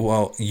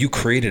 Well, you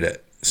created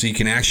it, so you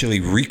can actually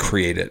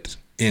recreate it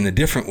in a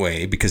different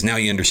way because now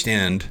you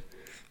understand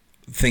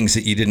things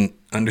that you didn't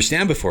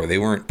understand before. They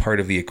weren't part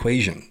of the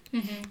equation.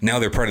 Mm-hmm. Now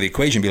they're part of the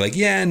equation. Be like,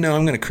 yeah, no,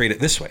 I'm going to create it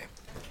this way.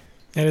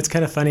 And it's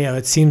kind of funny how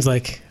it seems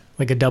like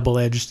a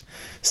double-edged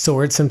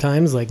sword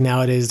sometimes. Like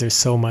nowadays there's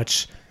so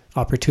much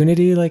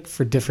opportunity like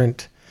for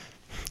different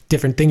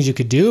things you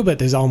could do, but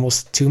there's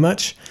almost too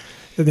much.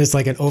 There's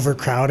like an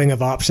overcrowding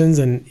of options.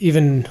 And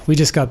even we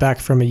just got back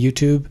from a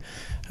YouTube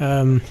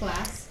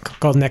Class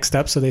called Next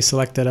Up. So they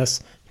selected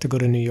us to go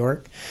to New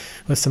York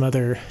with some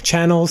other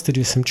channels to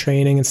do some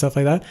training and stuff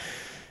like that.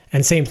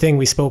 And same thing,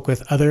 we spoke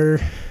with other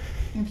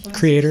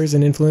creators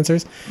and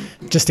influencers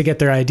just to get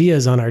their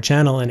ideas on our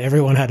channel, and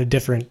everyone had a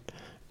different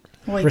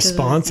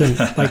response. And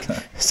like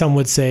some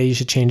would say you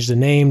should change the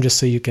name just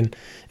so you can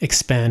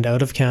expand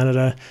out of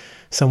Canada.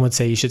 Some would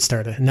say you should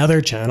start another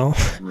channel,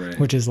 right,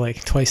 which is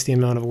like twice the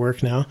amount of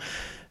work now.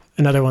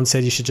 Another one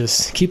said you should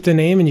just keep the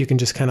name and you can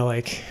just kind of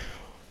like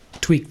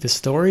tweak the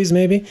stories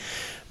maybe.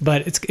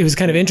 But it was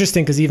kind of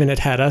interesting because even it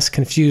had us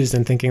confused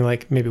and thinking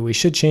like maybe we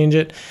should change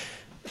it.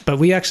 But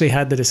we actually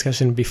had the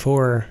discussion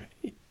before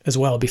as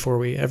well, before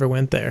we ever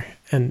went there.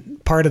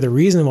 And part of the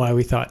reason why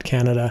we thought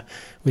Canada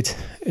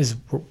is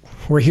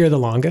we're here the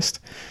longest.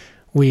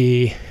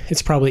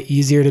 It's probably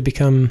easier to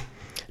become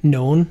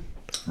known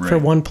for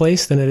one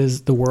place than it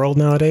is the world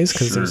nowadays,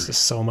 because there's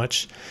just so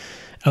much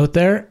out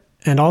there.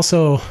 And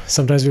also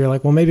sometimes we were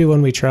like, well, maybe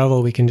when we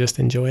travel we can just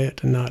enjoy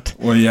it and not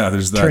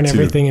there's that turn too.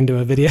 Everything into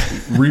a video.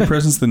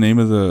 Represent's the name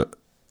of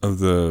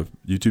the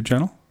YouTube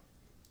channel?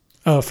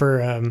 Oh, for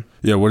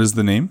what is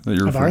the name that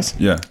you're of referring? ours?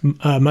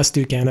 Yeah, Must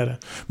Do Canada.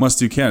 Must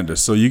Do Canada.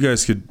 So you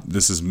guys could.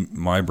 This is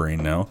my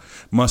brain now.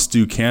 Must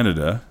Do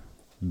Canada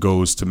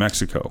goes to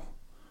Mexico.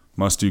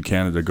 Must Do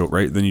Canada go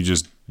right. Then you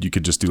just you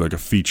could just do like a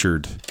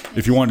featured,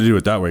 if you want to do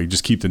it that way,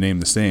 just keep the name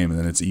the same and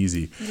then it's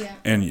easy. Yeah.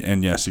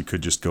 And yes, you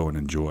could just go and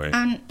enjoy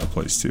a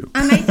place too.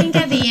 And I think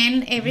at the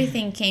end,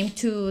 everything came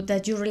to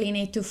that you really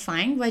need to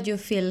find what you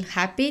feel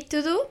happy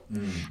to do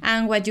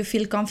and what you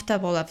feel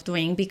comfortable of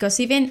doing. Because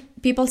even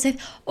people said,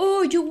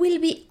 oh, you will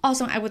be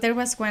awesome. There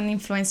was one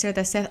influencer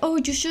that said, oh,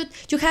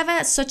 you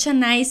have such a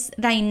nice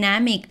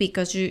dynamic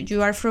because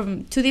you are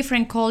from two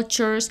different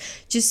cultures.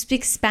 You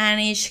speak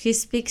Spanish, he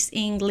speaks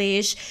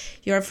English.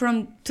 You're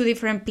from two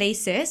different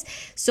places.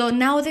 So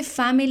now the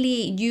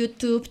family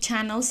YouTube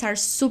channels are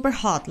super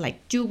hot.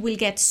 Like you will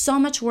get so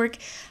much work,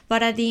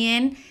 but at the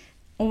end,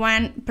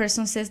 one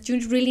person says you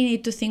really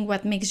need to think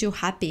what makes you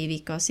happy,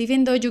 because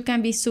even though you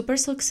can be super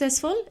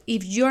successful,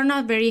 if you're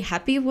not very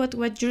happy with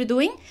what you're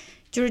doing,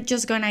 you're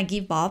just gonna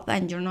give up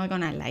and you're not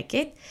gonna like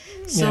it.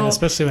 So yeah,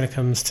 especially when it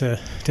comes to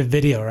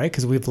video, right?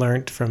 Because we've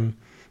learned from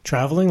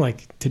traveling,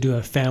 like to do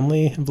a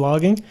family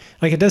vlogging.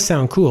 Like it does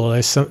sound cool.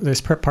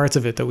 There's parts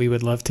of it that we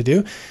would love to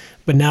do,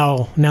 but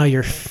now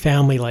your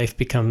family life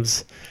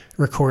becomes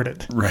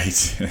recorded,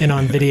 right? And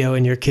on video,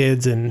 and your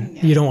kids,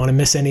 and you don't want to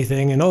miss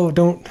anything. And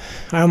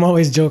I'm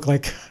always joke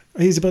like,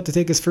 he's about to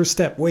take his first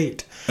step.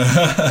 Wait,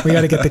 we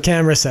got to get the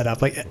camera set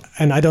up. Like,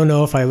 and I don't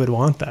know if I would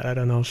want that. I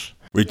don't know if.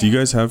 Wait, do you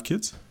guys have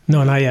kids?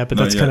 No, not yet, but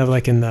that's kind of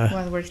like in the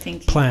what we're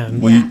thinking. Plan.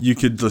 Well, you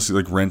could just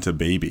like rent a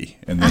baby,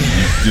 and then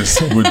you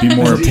just would be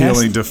more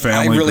appealing to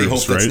family I really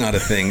groups, hope right? that's not a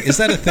thing. Is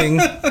that a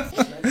thing?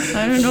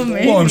 I don't know,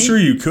 maybe. Well, I'm sure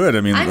you could.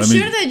 I mean, I'm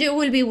sure that you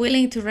will be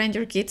willing to rent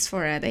your kids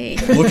for a day.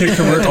 Look at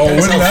commercials. Oh,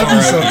 wouldn't that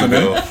be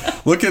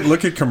something? Eh?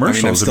 Look at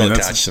commercials. I mean,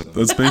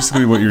 that's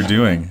basically what you're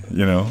doing.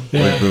 You know,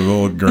 Yeah. like the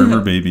little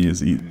Germer baby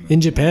is eating.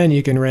 In Japan,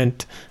 you can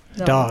rent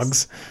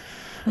dogs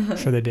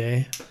for the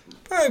day.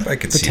 I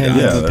could see Pretend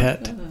that. you're a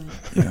pet.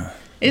 Yeah.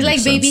 It's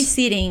like Makes sense.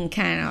 babysitting,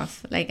 kind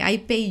of. Like I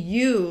pay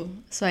you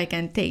so I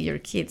can take your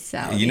kids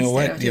out. You know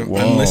instead what? of you.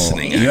 I'm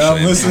listening. Actually. Yeah,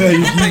 I'm listening.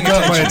 You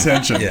got my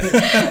attention.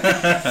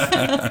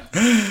 Yeah.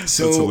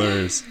 So That's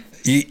hilarious.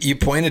 You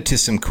pointed to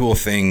some cool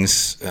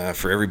things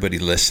for everybody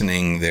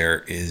listening.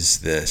 There is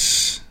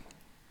this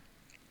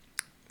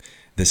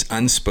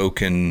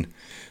unspoken.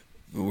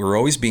 We're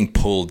always being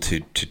pulled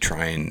to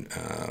try and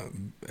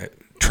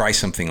try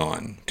something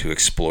on, to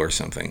explore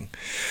something.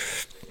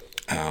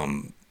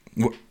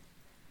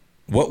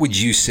 What would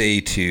you say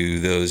to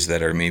those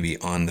that are maybe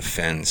on the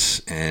fence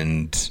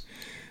and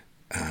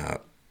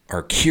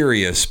are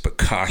curious but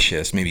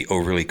cautious, maybe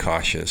overly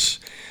cautious?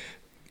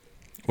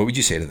 What would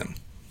you say to them?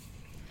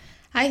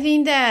 I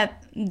think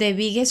that the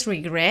biggest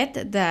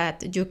regret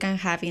that you can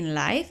have in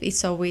life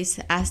is always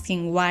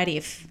asking what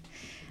if.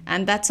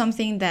 And that's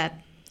something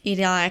that it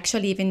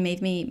actually even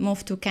made me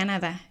move to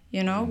Canada.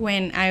 You know,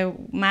 when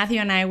Matthew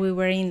and we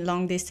were in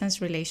long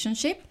distance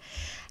relationship,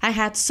 I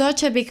had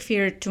such a big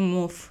fear to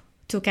move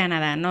to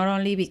Canada, not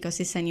only because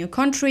it's a new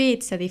country,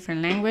 it's a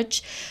different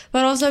language,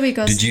 but also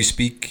because... Did you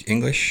speak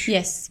English?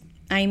 Yes,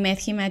 I met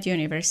him at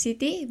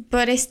university,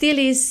 but it still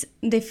is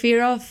the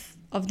fear of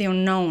the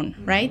unknown,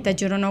 right?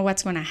 That you don't know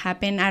what's going to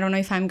happen. I don't know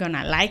if I'm going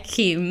to like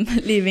him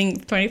living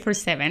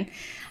 24/7.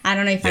 I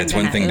don't know if I'm going to like Canada. It's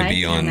one thing to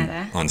be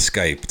on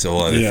Skype. It's a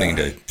whole other thing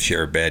to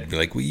share a bed. Be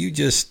like, will you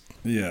just...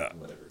 Yeah.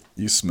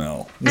 You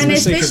smell. And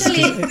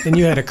especially... And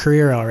you had a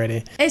career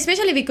already.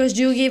 Especially because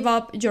you give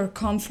up your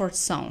comfort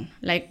zone.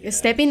 Like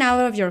stepping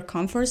out of your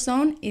comfort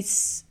zone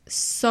is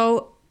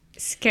so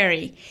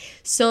scary.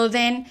 So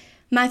then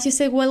Matthew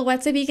said, well,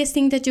 what's the biggest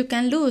thing that you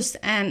can lose?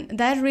 And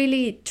that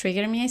really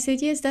triggered me. I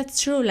said, yes,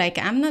 that's true. Like,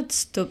 I'm not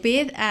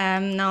stupid.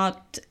 I'm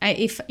not,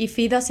 if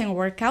it doesn't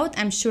work out,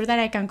 I'm sure that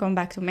I can come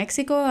back to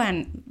Mexico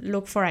and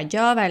look for a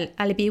job.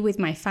 I'll be with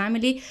my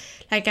family.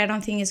 Like, I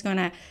don't think it's going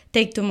to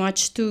take too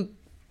much to,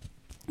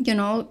 you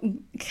know,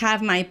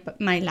 have my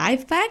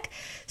life back.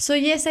 So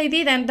yes, I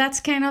did. And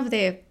that's kind of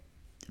the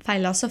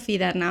philosophy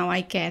that now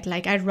I get.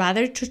 Like, I'd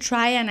rather to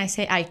try and I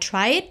say I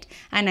tried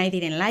and I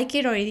didn't like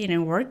it or it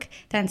didn't work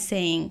than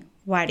saying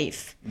what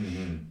if,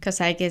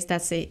 because I guess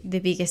that's the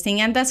biggest thing.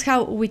 And that's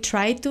how we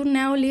try to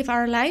now live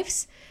our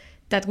lives,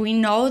 that we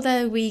know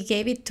that we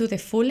gave it to the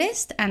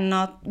fullest and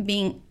not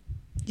being,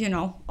 you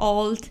know,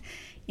 old,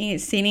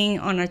 sitting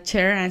on a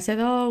chair and said,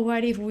 oh,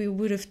 what if we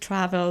would have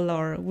traveled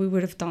or we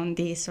would have done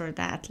this or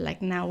that.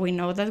 Like, now we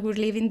know that we're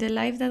living the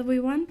life that we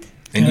want.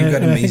 And you've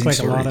got and amazing I think like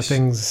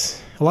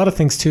stories. a lot of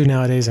things too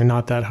nowadays are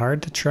not that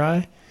hard to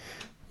try.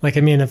 Like,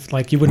 I mean, if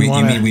like you wouldn't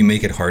want to... You mean we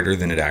make it harder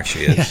than it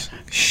actually is? Yeah.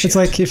 Shit. It's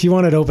like if you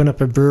wanted to open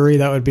up a brewery,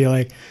 that would be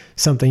like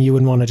something you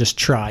wouldn't want to just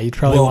try. You'd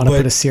probably want to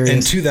put a serious...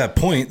 And to that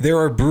point, there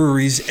are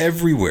breweries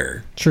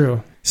everywhere.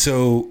 True.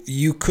 So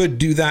you could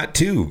do that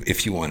too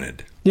if you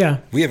wanted. Yeah.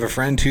 We have a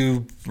friend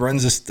who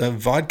runs a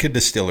vodka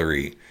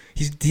distillery.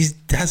 He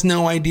has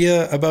no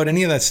idea about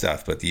any of that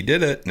stuff, but he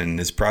did it, and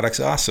his product's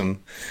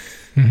awesome.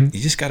 You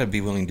just got to be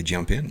willing to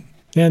jump in.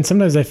 Yeah, and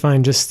sometimes I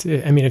find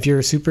if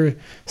you're super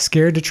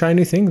scared to try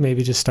new things,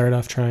 maybe just start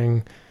off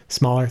trying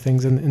smaller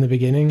things in the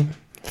beginning.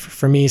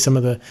 For me, some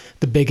of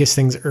the biggest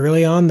things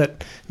early on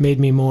that made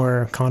me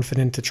more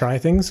confident to try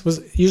things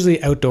was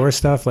usually outdoor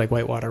stuff like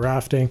whitewater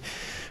rafting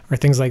or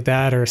things like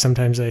that. Or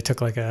sometimes I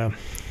took like a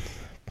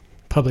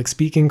public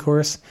speaking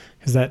course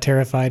because that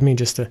terrified me,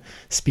 just to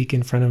speak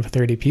in front of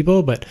 30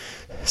 people. But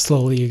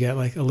slowly you get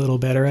like a little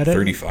better at it.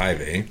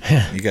 35, eh?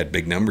 You got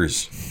big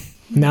numbers.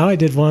 Now I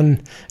did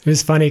one. It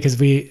was funny because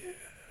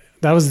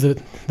that was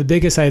the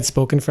biggest I had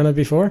spoken in front of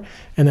before.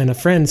 And then a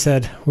friend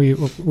said, we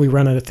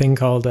run a thing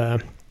called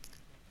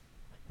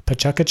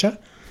Pachakacha.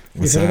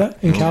 What's you heard that?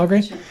 of that in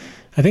Calgary?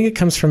 I think it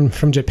comes from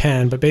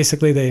Japan, but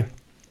basically they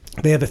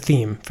have a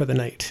theme for the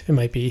night. It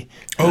might be.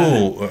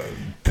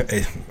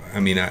 I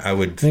mean, I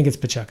would. I think it's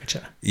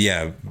Pachakacha.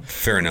 Yeah,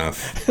 fair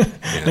enough.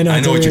 Yeah. I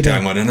know what you're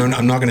talking about. And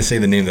I'm not going to say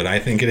the name that I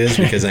think it is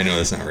because I know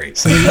that's not right.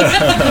 So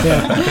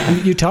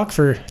you talk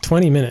for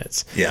 20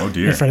 minutes Yeah. Oh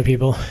dear. in front of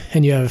people,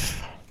 and you have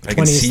 20 I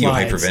can see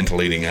slides. you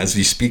hyperventilating as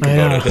you speak I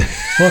about know. it.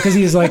 Well, because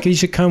he was like, you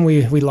should come.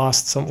 We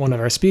lost one of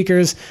our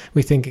speakers.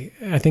 I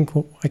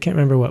can't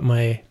remember what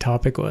my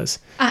topic was.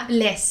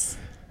 Less.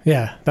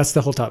 Yeah, that's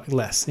the whole topic,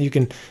 less. You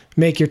can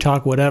make your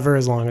talk whatever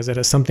as long as it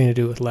has something to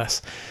do with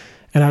less.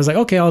 And I was like,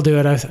 okay, I'll do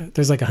it.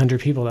 There's like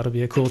 100 people. That'll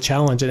be a cool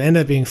challenge. It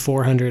ended up being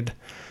 400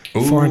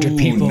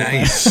 people.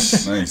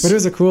 Nice. Nice. But it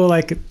was a cool,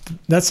 I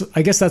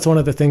guess that's one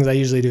of the things I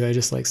usually do. I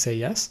just like say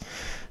yes.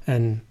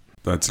 And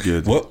That's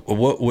good.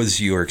 What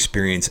was your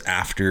experience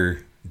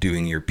after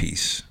doing your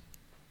piece?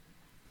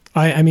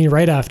 I mean,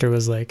 right after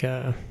was like,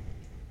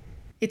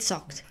 It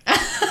sucked.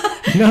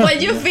 no,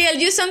 But you feel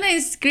you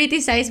sometimes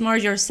criticize more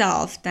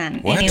yourself than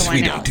What? anyone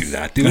We else. don't do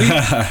that, do we?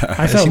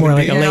 I felt more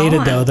like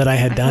elated though that I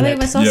had done thought it.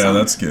 was Yeah, awesome.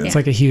 that's good. It's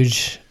like a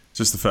huge,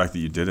 Just the fact that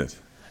you did it.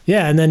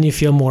 yeah. And then you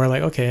feel more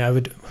like, okay, I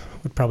would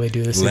probably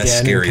do this Less again.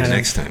 and scary the kind of-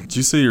 next time. Did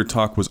you say your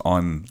talk was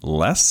on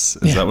less?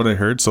 Is Yeah. that what I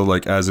heard? So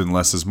like as in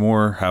less is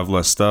more, have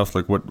less stuff?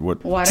 Like what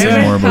Whatever,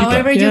 say more about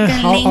however that? you Yeah,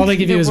 can all link they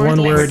give the you is word one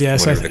less. word. Yeah,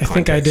 so I Whatever the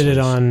think I did it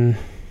context on.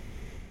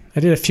 I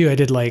did a few. I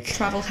did like,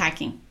 Travel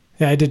hacking.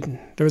 yeah, I did.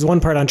 There was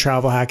one part on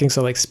travel hacking,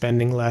 so like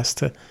spending less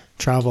to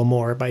travel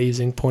more by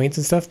using points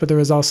and stuff. But there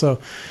was also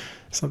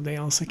something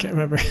else I can't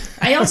remember.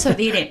 I also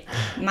did it.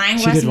 Mine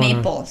She was did one on-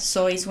 Maple.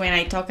 So it's when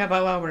I talk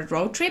about our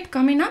road trip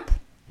coming up.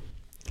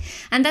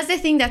 And that's the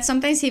thing that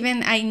sometimes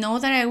even I know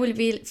that I will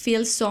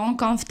feel so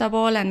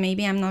uncomfortable and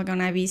maybe I'm not going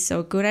to be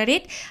so good at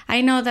it.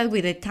 I know that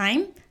with the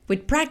time,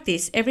 with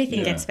practice,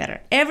 everything gets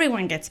better.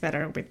 Everyone gets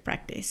better with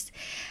practice.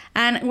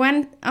 And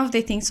one of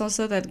the things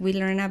also that we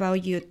learn about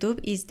YouTube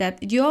is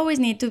that you always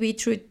need to be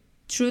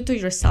true to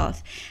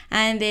yourself.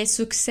 And the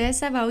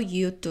success about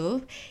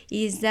YouTube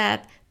is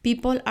that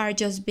people are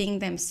just being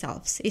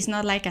themselves. It's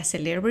not like a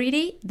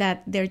celebrity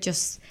that they're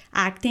just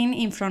acting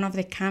in front of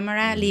the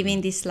camera,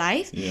 living this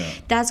life. Yeah.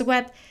 That's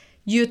what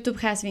YouTube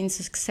has been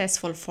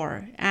successful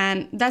for.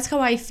 And that's how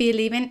I feel.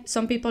 Even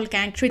some people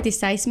can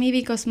criticize me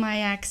because my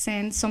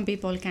accent, some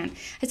people can.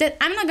 I said,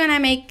 I'm not going to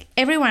make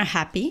everyone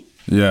happy.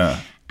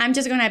 Yeah. I'm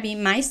just going to be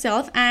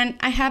myself. And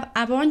I have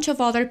a bunch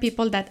of other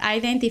people that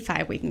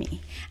identify with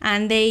me.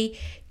 And they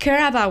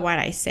care about what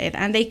I said.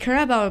 And they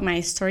care about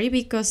my story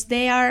because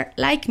they are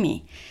like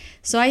me.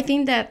 So I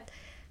think that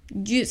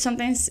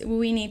sometimes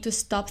we need to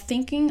stop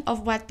thinking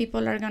of what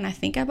people are going to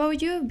think about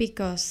you,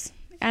 because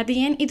at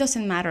the end, it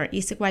doesn't matter.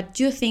 It's what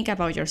you think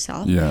about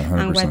yourself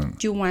and 100%.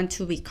 what you want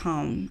to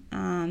become.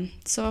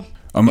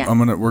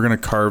 We're gonna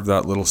carve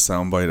that little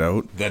soundbite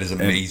out. That is and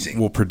amazing.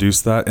 We'll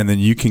produce that, and then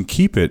you can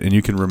keep it, and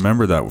you can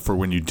remember that for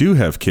when you do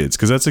have kids,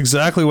 because that's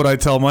exactly what I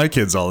tell my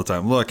kids all the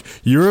time. Look,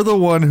 you're the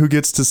one who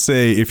gets to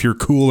say if you're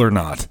cool or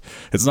not.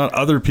 It's not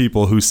other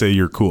people who say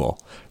you're cool.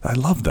 I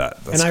love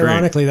that. That's And great.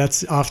 ironically,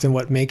 that's often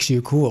what makes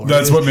you cool. right?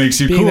 That's what makes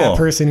you Being cool. that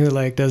person who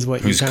like does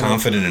what Who's you kind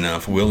confident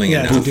enough, willing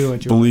yeah, enough. to do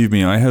what you want. Believe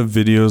me, I have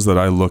videos that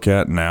I look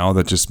at now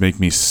that just make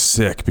me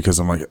sick, because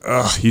I'm like,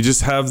 ugh, you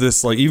just have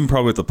this, like, even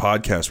probably with the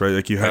podcast, right?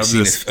 Like you have I've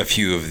seen this. a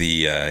few of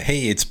the,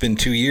 hey, it's been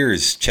 2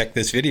 years, check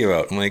this video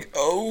out. I'm like,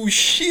 oh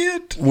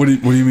shit. What do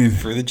you mean?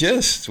 For the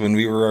gist, when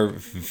we were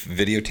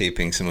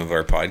videotaping some of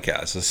our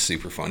podcasts, it's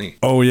super funny.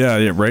 Oh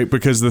yeah, right.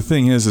 Because the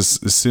thing is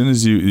as soon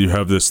as you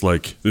have this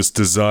like this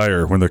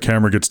desire, when the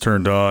camera gets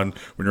turned on,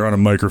 when you're on a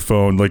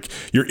microphone, like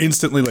you're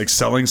instantly like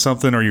selling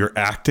something or you're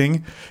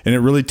acting, and it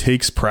really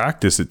takes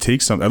practice. It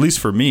takes some, at least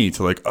for me,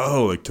 to like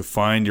to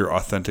find your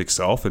authentic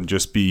self and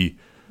just be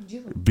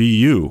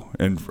you,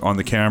 and on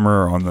the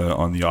camera or on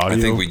the audio.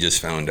 I think we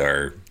just found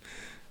our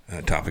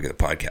topic of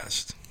the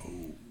podcast.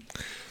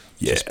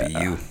 Just be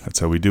you. That's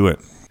how we do it.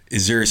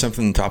 Is there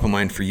something top of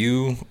mind for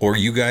you or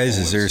you guys?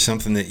 Is there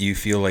something that you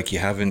feel like you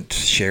haven't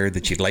shared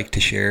that you'd like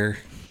to share?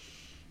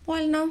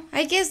 Well, no.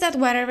 I guess that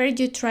whatever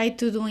you try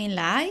to do in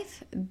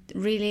life,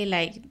 really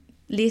like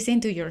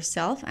listen to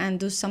yourself and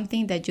do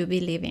something that you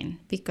believe in,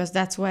 because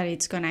that's what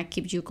it's gonna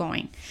keep you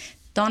going.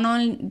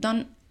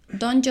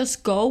 Don't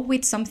just go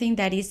with something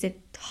that is a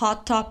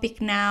hot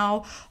topic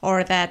now,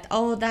 or that,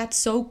 oh, that's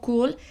so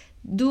cool.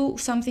 Do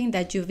something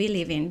that you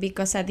believe in,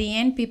 because at the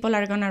end, people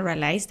are gonna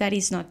realize that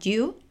it's not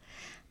you,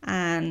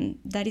 and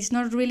that is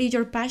not really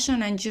your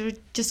passion, and you're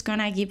just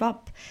gonna give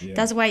up. Yeah.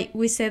 That's why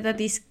we said that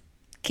this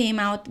came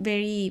out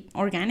very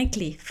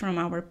organically from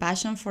our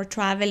passion for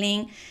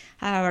traveling,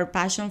 our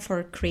passion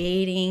for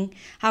creating,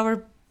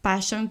 our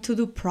passion to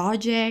do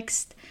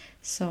projects.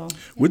 So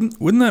wouldn't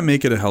that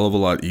make it a hell of a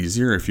lot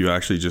easier if you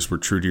actually just were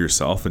true to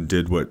yourself and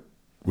did what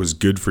was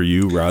good for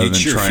you rather You'd than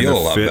sure trying feel to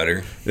a lot fit?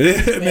 better.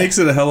 It makes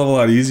it a hell of a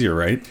lot easier,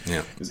 right?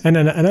 Yeah. And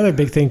then another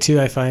big thing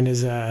too, I find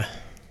is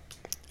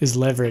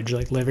leverage,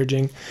 like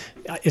leveraging.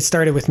 It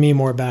started with me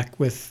more back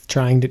with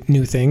trying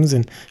new things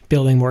and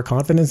building more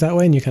confidence that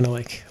way. And you kind of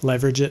like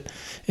leverage it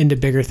into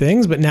bigger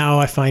things. But now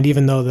I find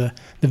even though the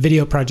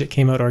video project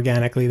came out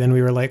organically, then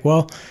we were like,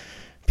 well,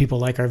 people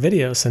like our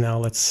videos. So now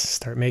let's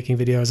start making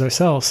videos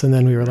ourselves. And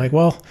then we were like,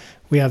 well,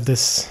 we have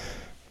this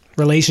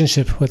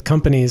relationship with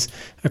companies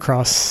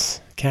across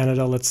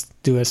Canada. Let's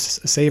do a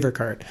saver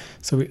card.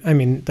 So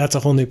that's a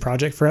whole new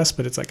project for us,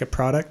 but it's like a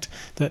product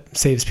that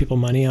saves people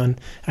money on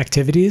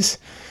activities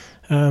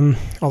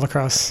all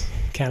across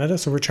Canada.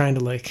 So we're trying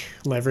to like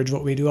leverage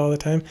what we do all the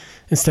time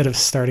instead of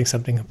starting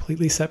something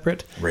completely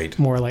separate. Right.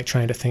 More like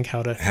trying to think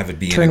how to have it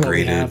be turn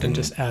integrated what we have and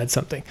just add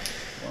something.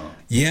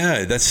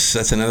 Yeah,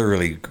 that's another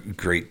really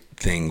great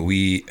thing.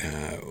 We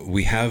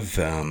have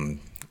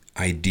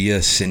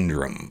idea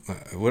syndrome.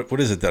 What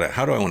is it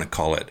how do I want to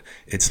call it?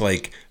 It's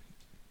like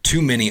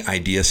too many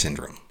idea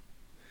syndrome.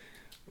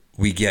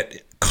 We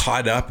get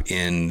caught up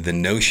in the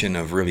notion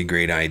of really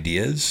great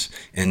ideas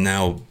and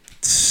now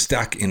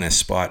stuck in a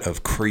spot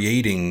of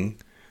creating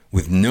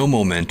with no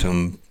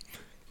momentum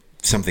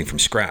something from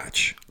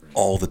scratch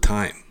all the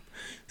time.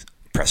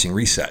 Pressing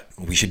reset.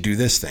 We should do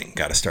this thing.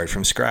 Got to start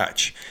from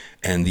scratch.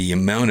 And the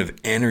amount of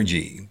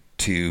energy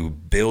to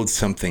build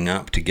something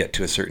up to get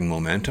to a certain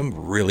momentum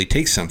really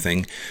takes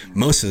something.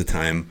 Most of the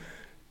time,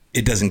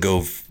 it doesn't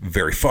go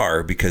very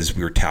far because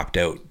we were tapped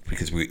out,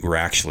 because we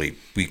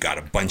got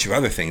a bunch of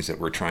other things that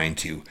we're trying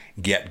to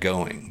get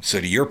going.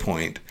 So to your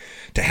point,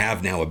 to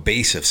have now a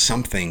base of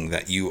something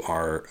that you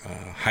are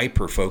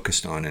hyper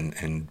focused on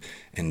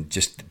and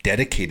just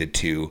dedicated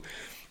to,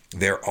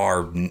 there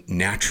are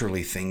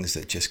naturally things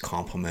that just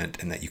complement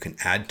and that you can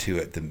add to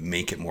it to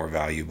make it more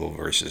valuable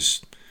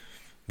versus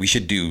we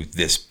should do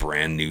this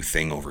brand new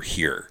thing over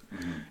here.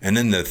 Mm-hmm. And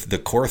then the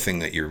core thing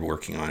that you're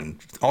working on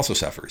also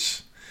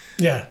suffers.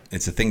 Yeah.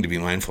 It's a thing to be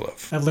mindful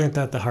of. I've learned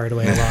that the hard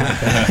way a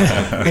lot.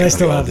 And I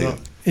still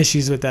have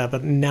issues with that.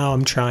 But now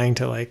I'm trying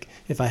to, like,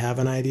 if I have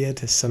an idea,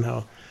 to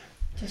somehow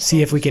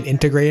see if we can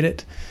integrate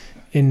it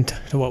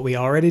into what we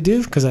already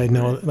do. Because I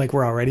know, like,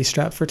 we're already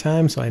strapped for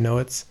time. So I know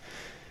it's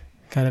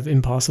kind of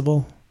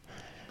impossible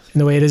in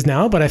the way it is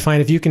now. But I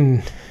find if you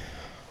can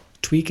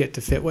tweak it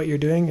to fit what you're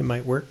doing, it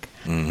might work.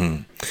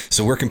 Mm-hmm.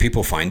 So where can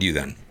people find you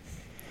then?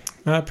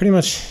 Pretty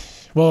much,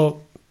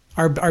 well,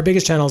 our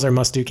biggest channels are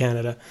Must Do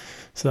Canada.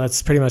 So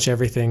that's pretty much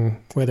everything,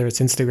 whether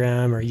it's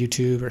Instagram or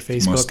YouTube or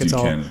Facebook, it's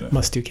all Canada.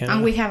 Must Do Canada.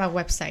 And we have a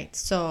website.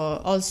 So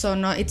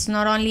also it's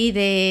not only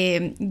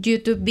the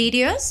YouTube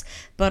videos,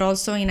 but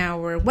also in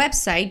our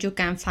website, you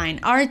can find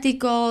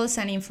articles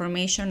and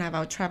information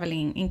about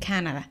traveling in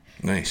Canada.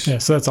 Nice. Yeah,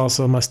 so that's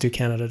also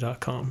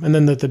mustdocanada.com. And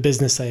then the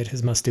business site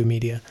is Must Do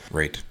Media.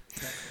 Right.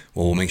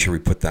 Well, we'll make sure we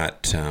put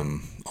that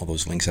all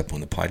those links up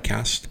on the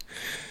podcast.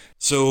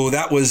 So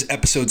that was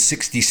episode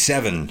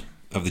 67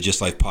 of the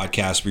Just Life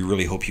podcast. We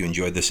really hope you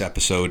enjoyed this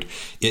episode.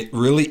 It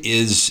really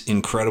is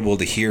incredible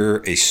to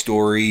hear a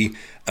story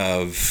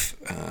of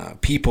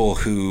people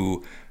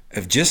who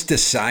have just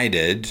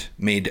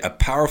made a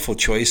powerful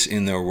choice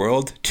in their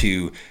world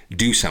to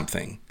do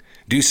something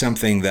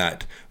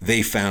that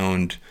they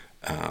found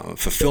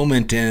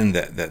fulfillment in,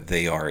 that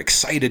they are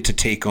excited to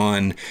take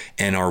on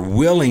and are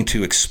willing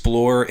to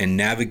explore and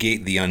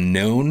navigate the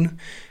unknown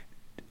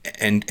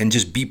and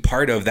just be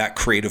part of that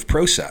creative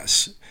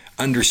process.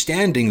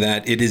 Understanding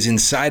that it is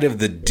inside of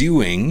the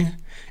doing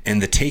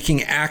and the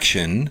taking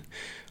action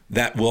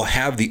that will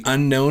have the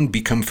unknown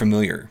become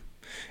familiar.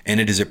 And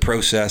it is a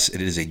process,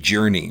 it is a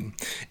journey,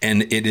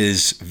 and it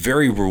is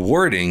very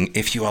rewarding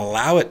if you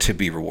allow it to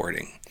be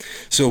rewarding.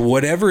 So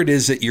whatever it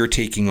is that you're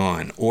taking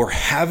on or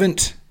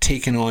haven't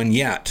taken on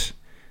yet,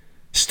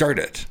 start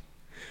it.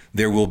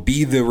 There will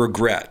be the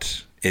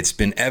regret. It's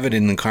been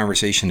evident in the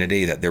conversation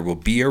today that there will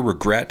be a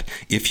regret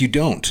if you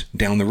don't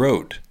down the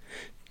road.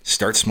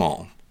 Start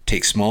small.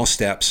 Take small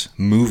steps,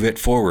 move it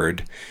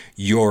forward.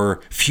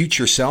 Your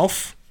future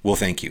self will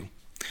thank you.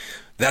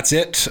 That's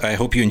it. I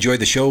hope you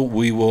enjoyed the show.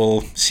 We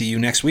will see you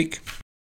next week.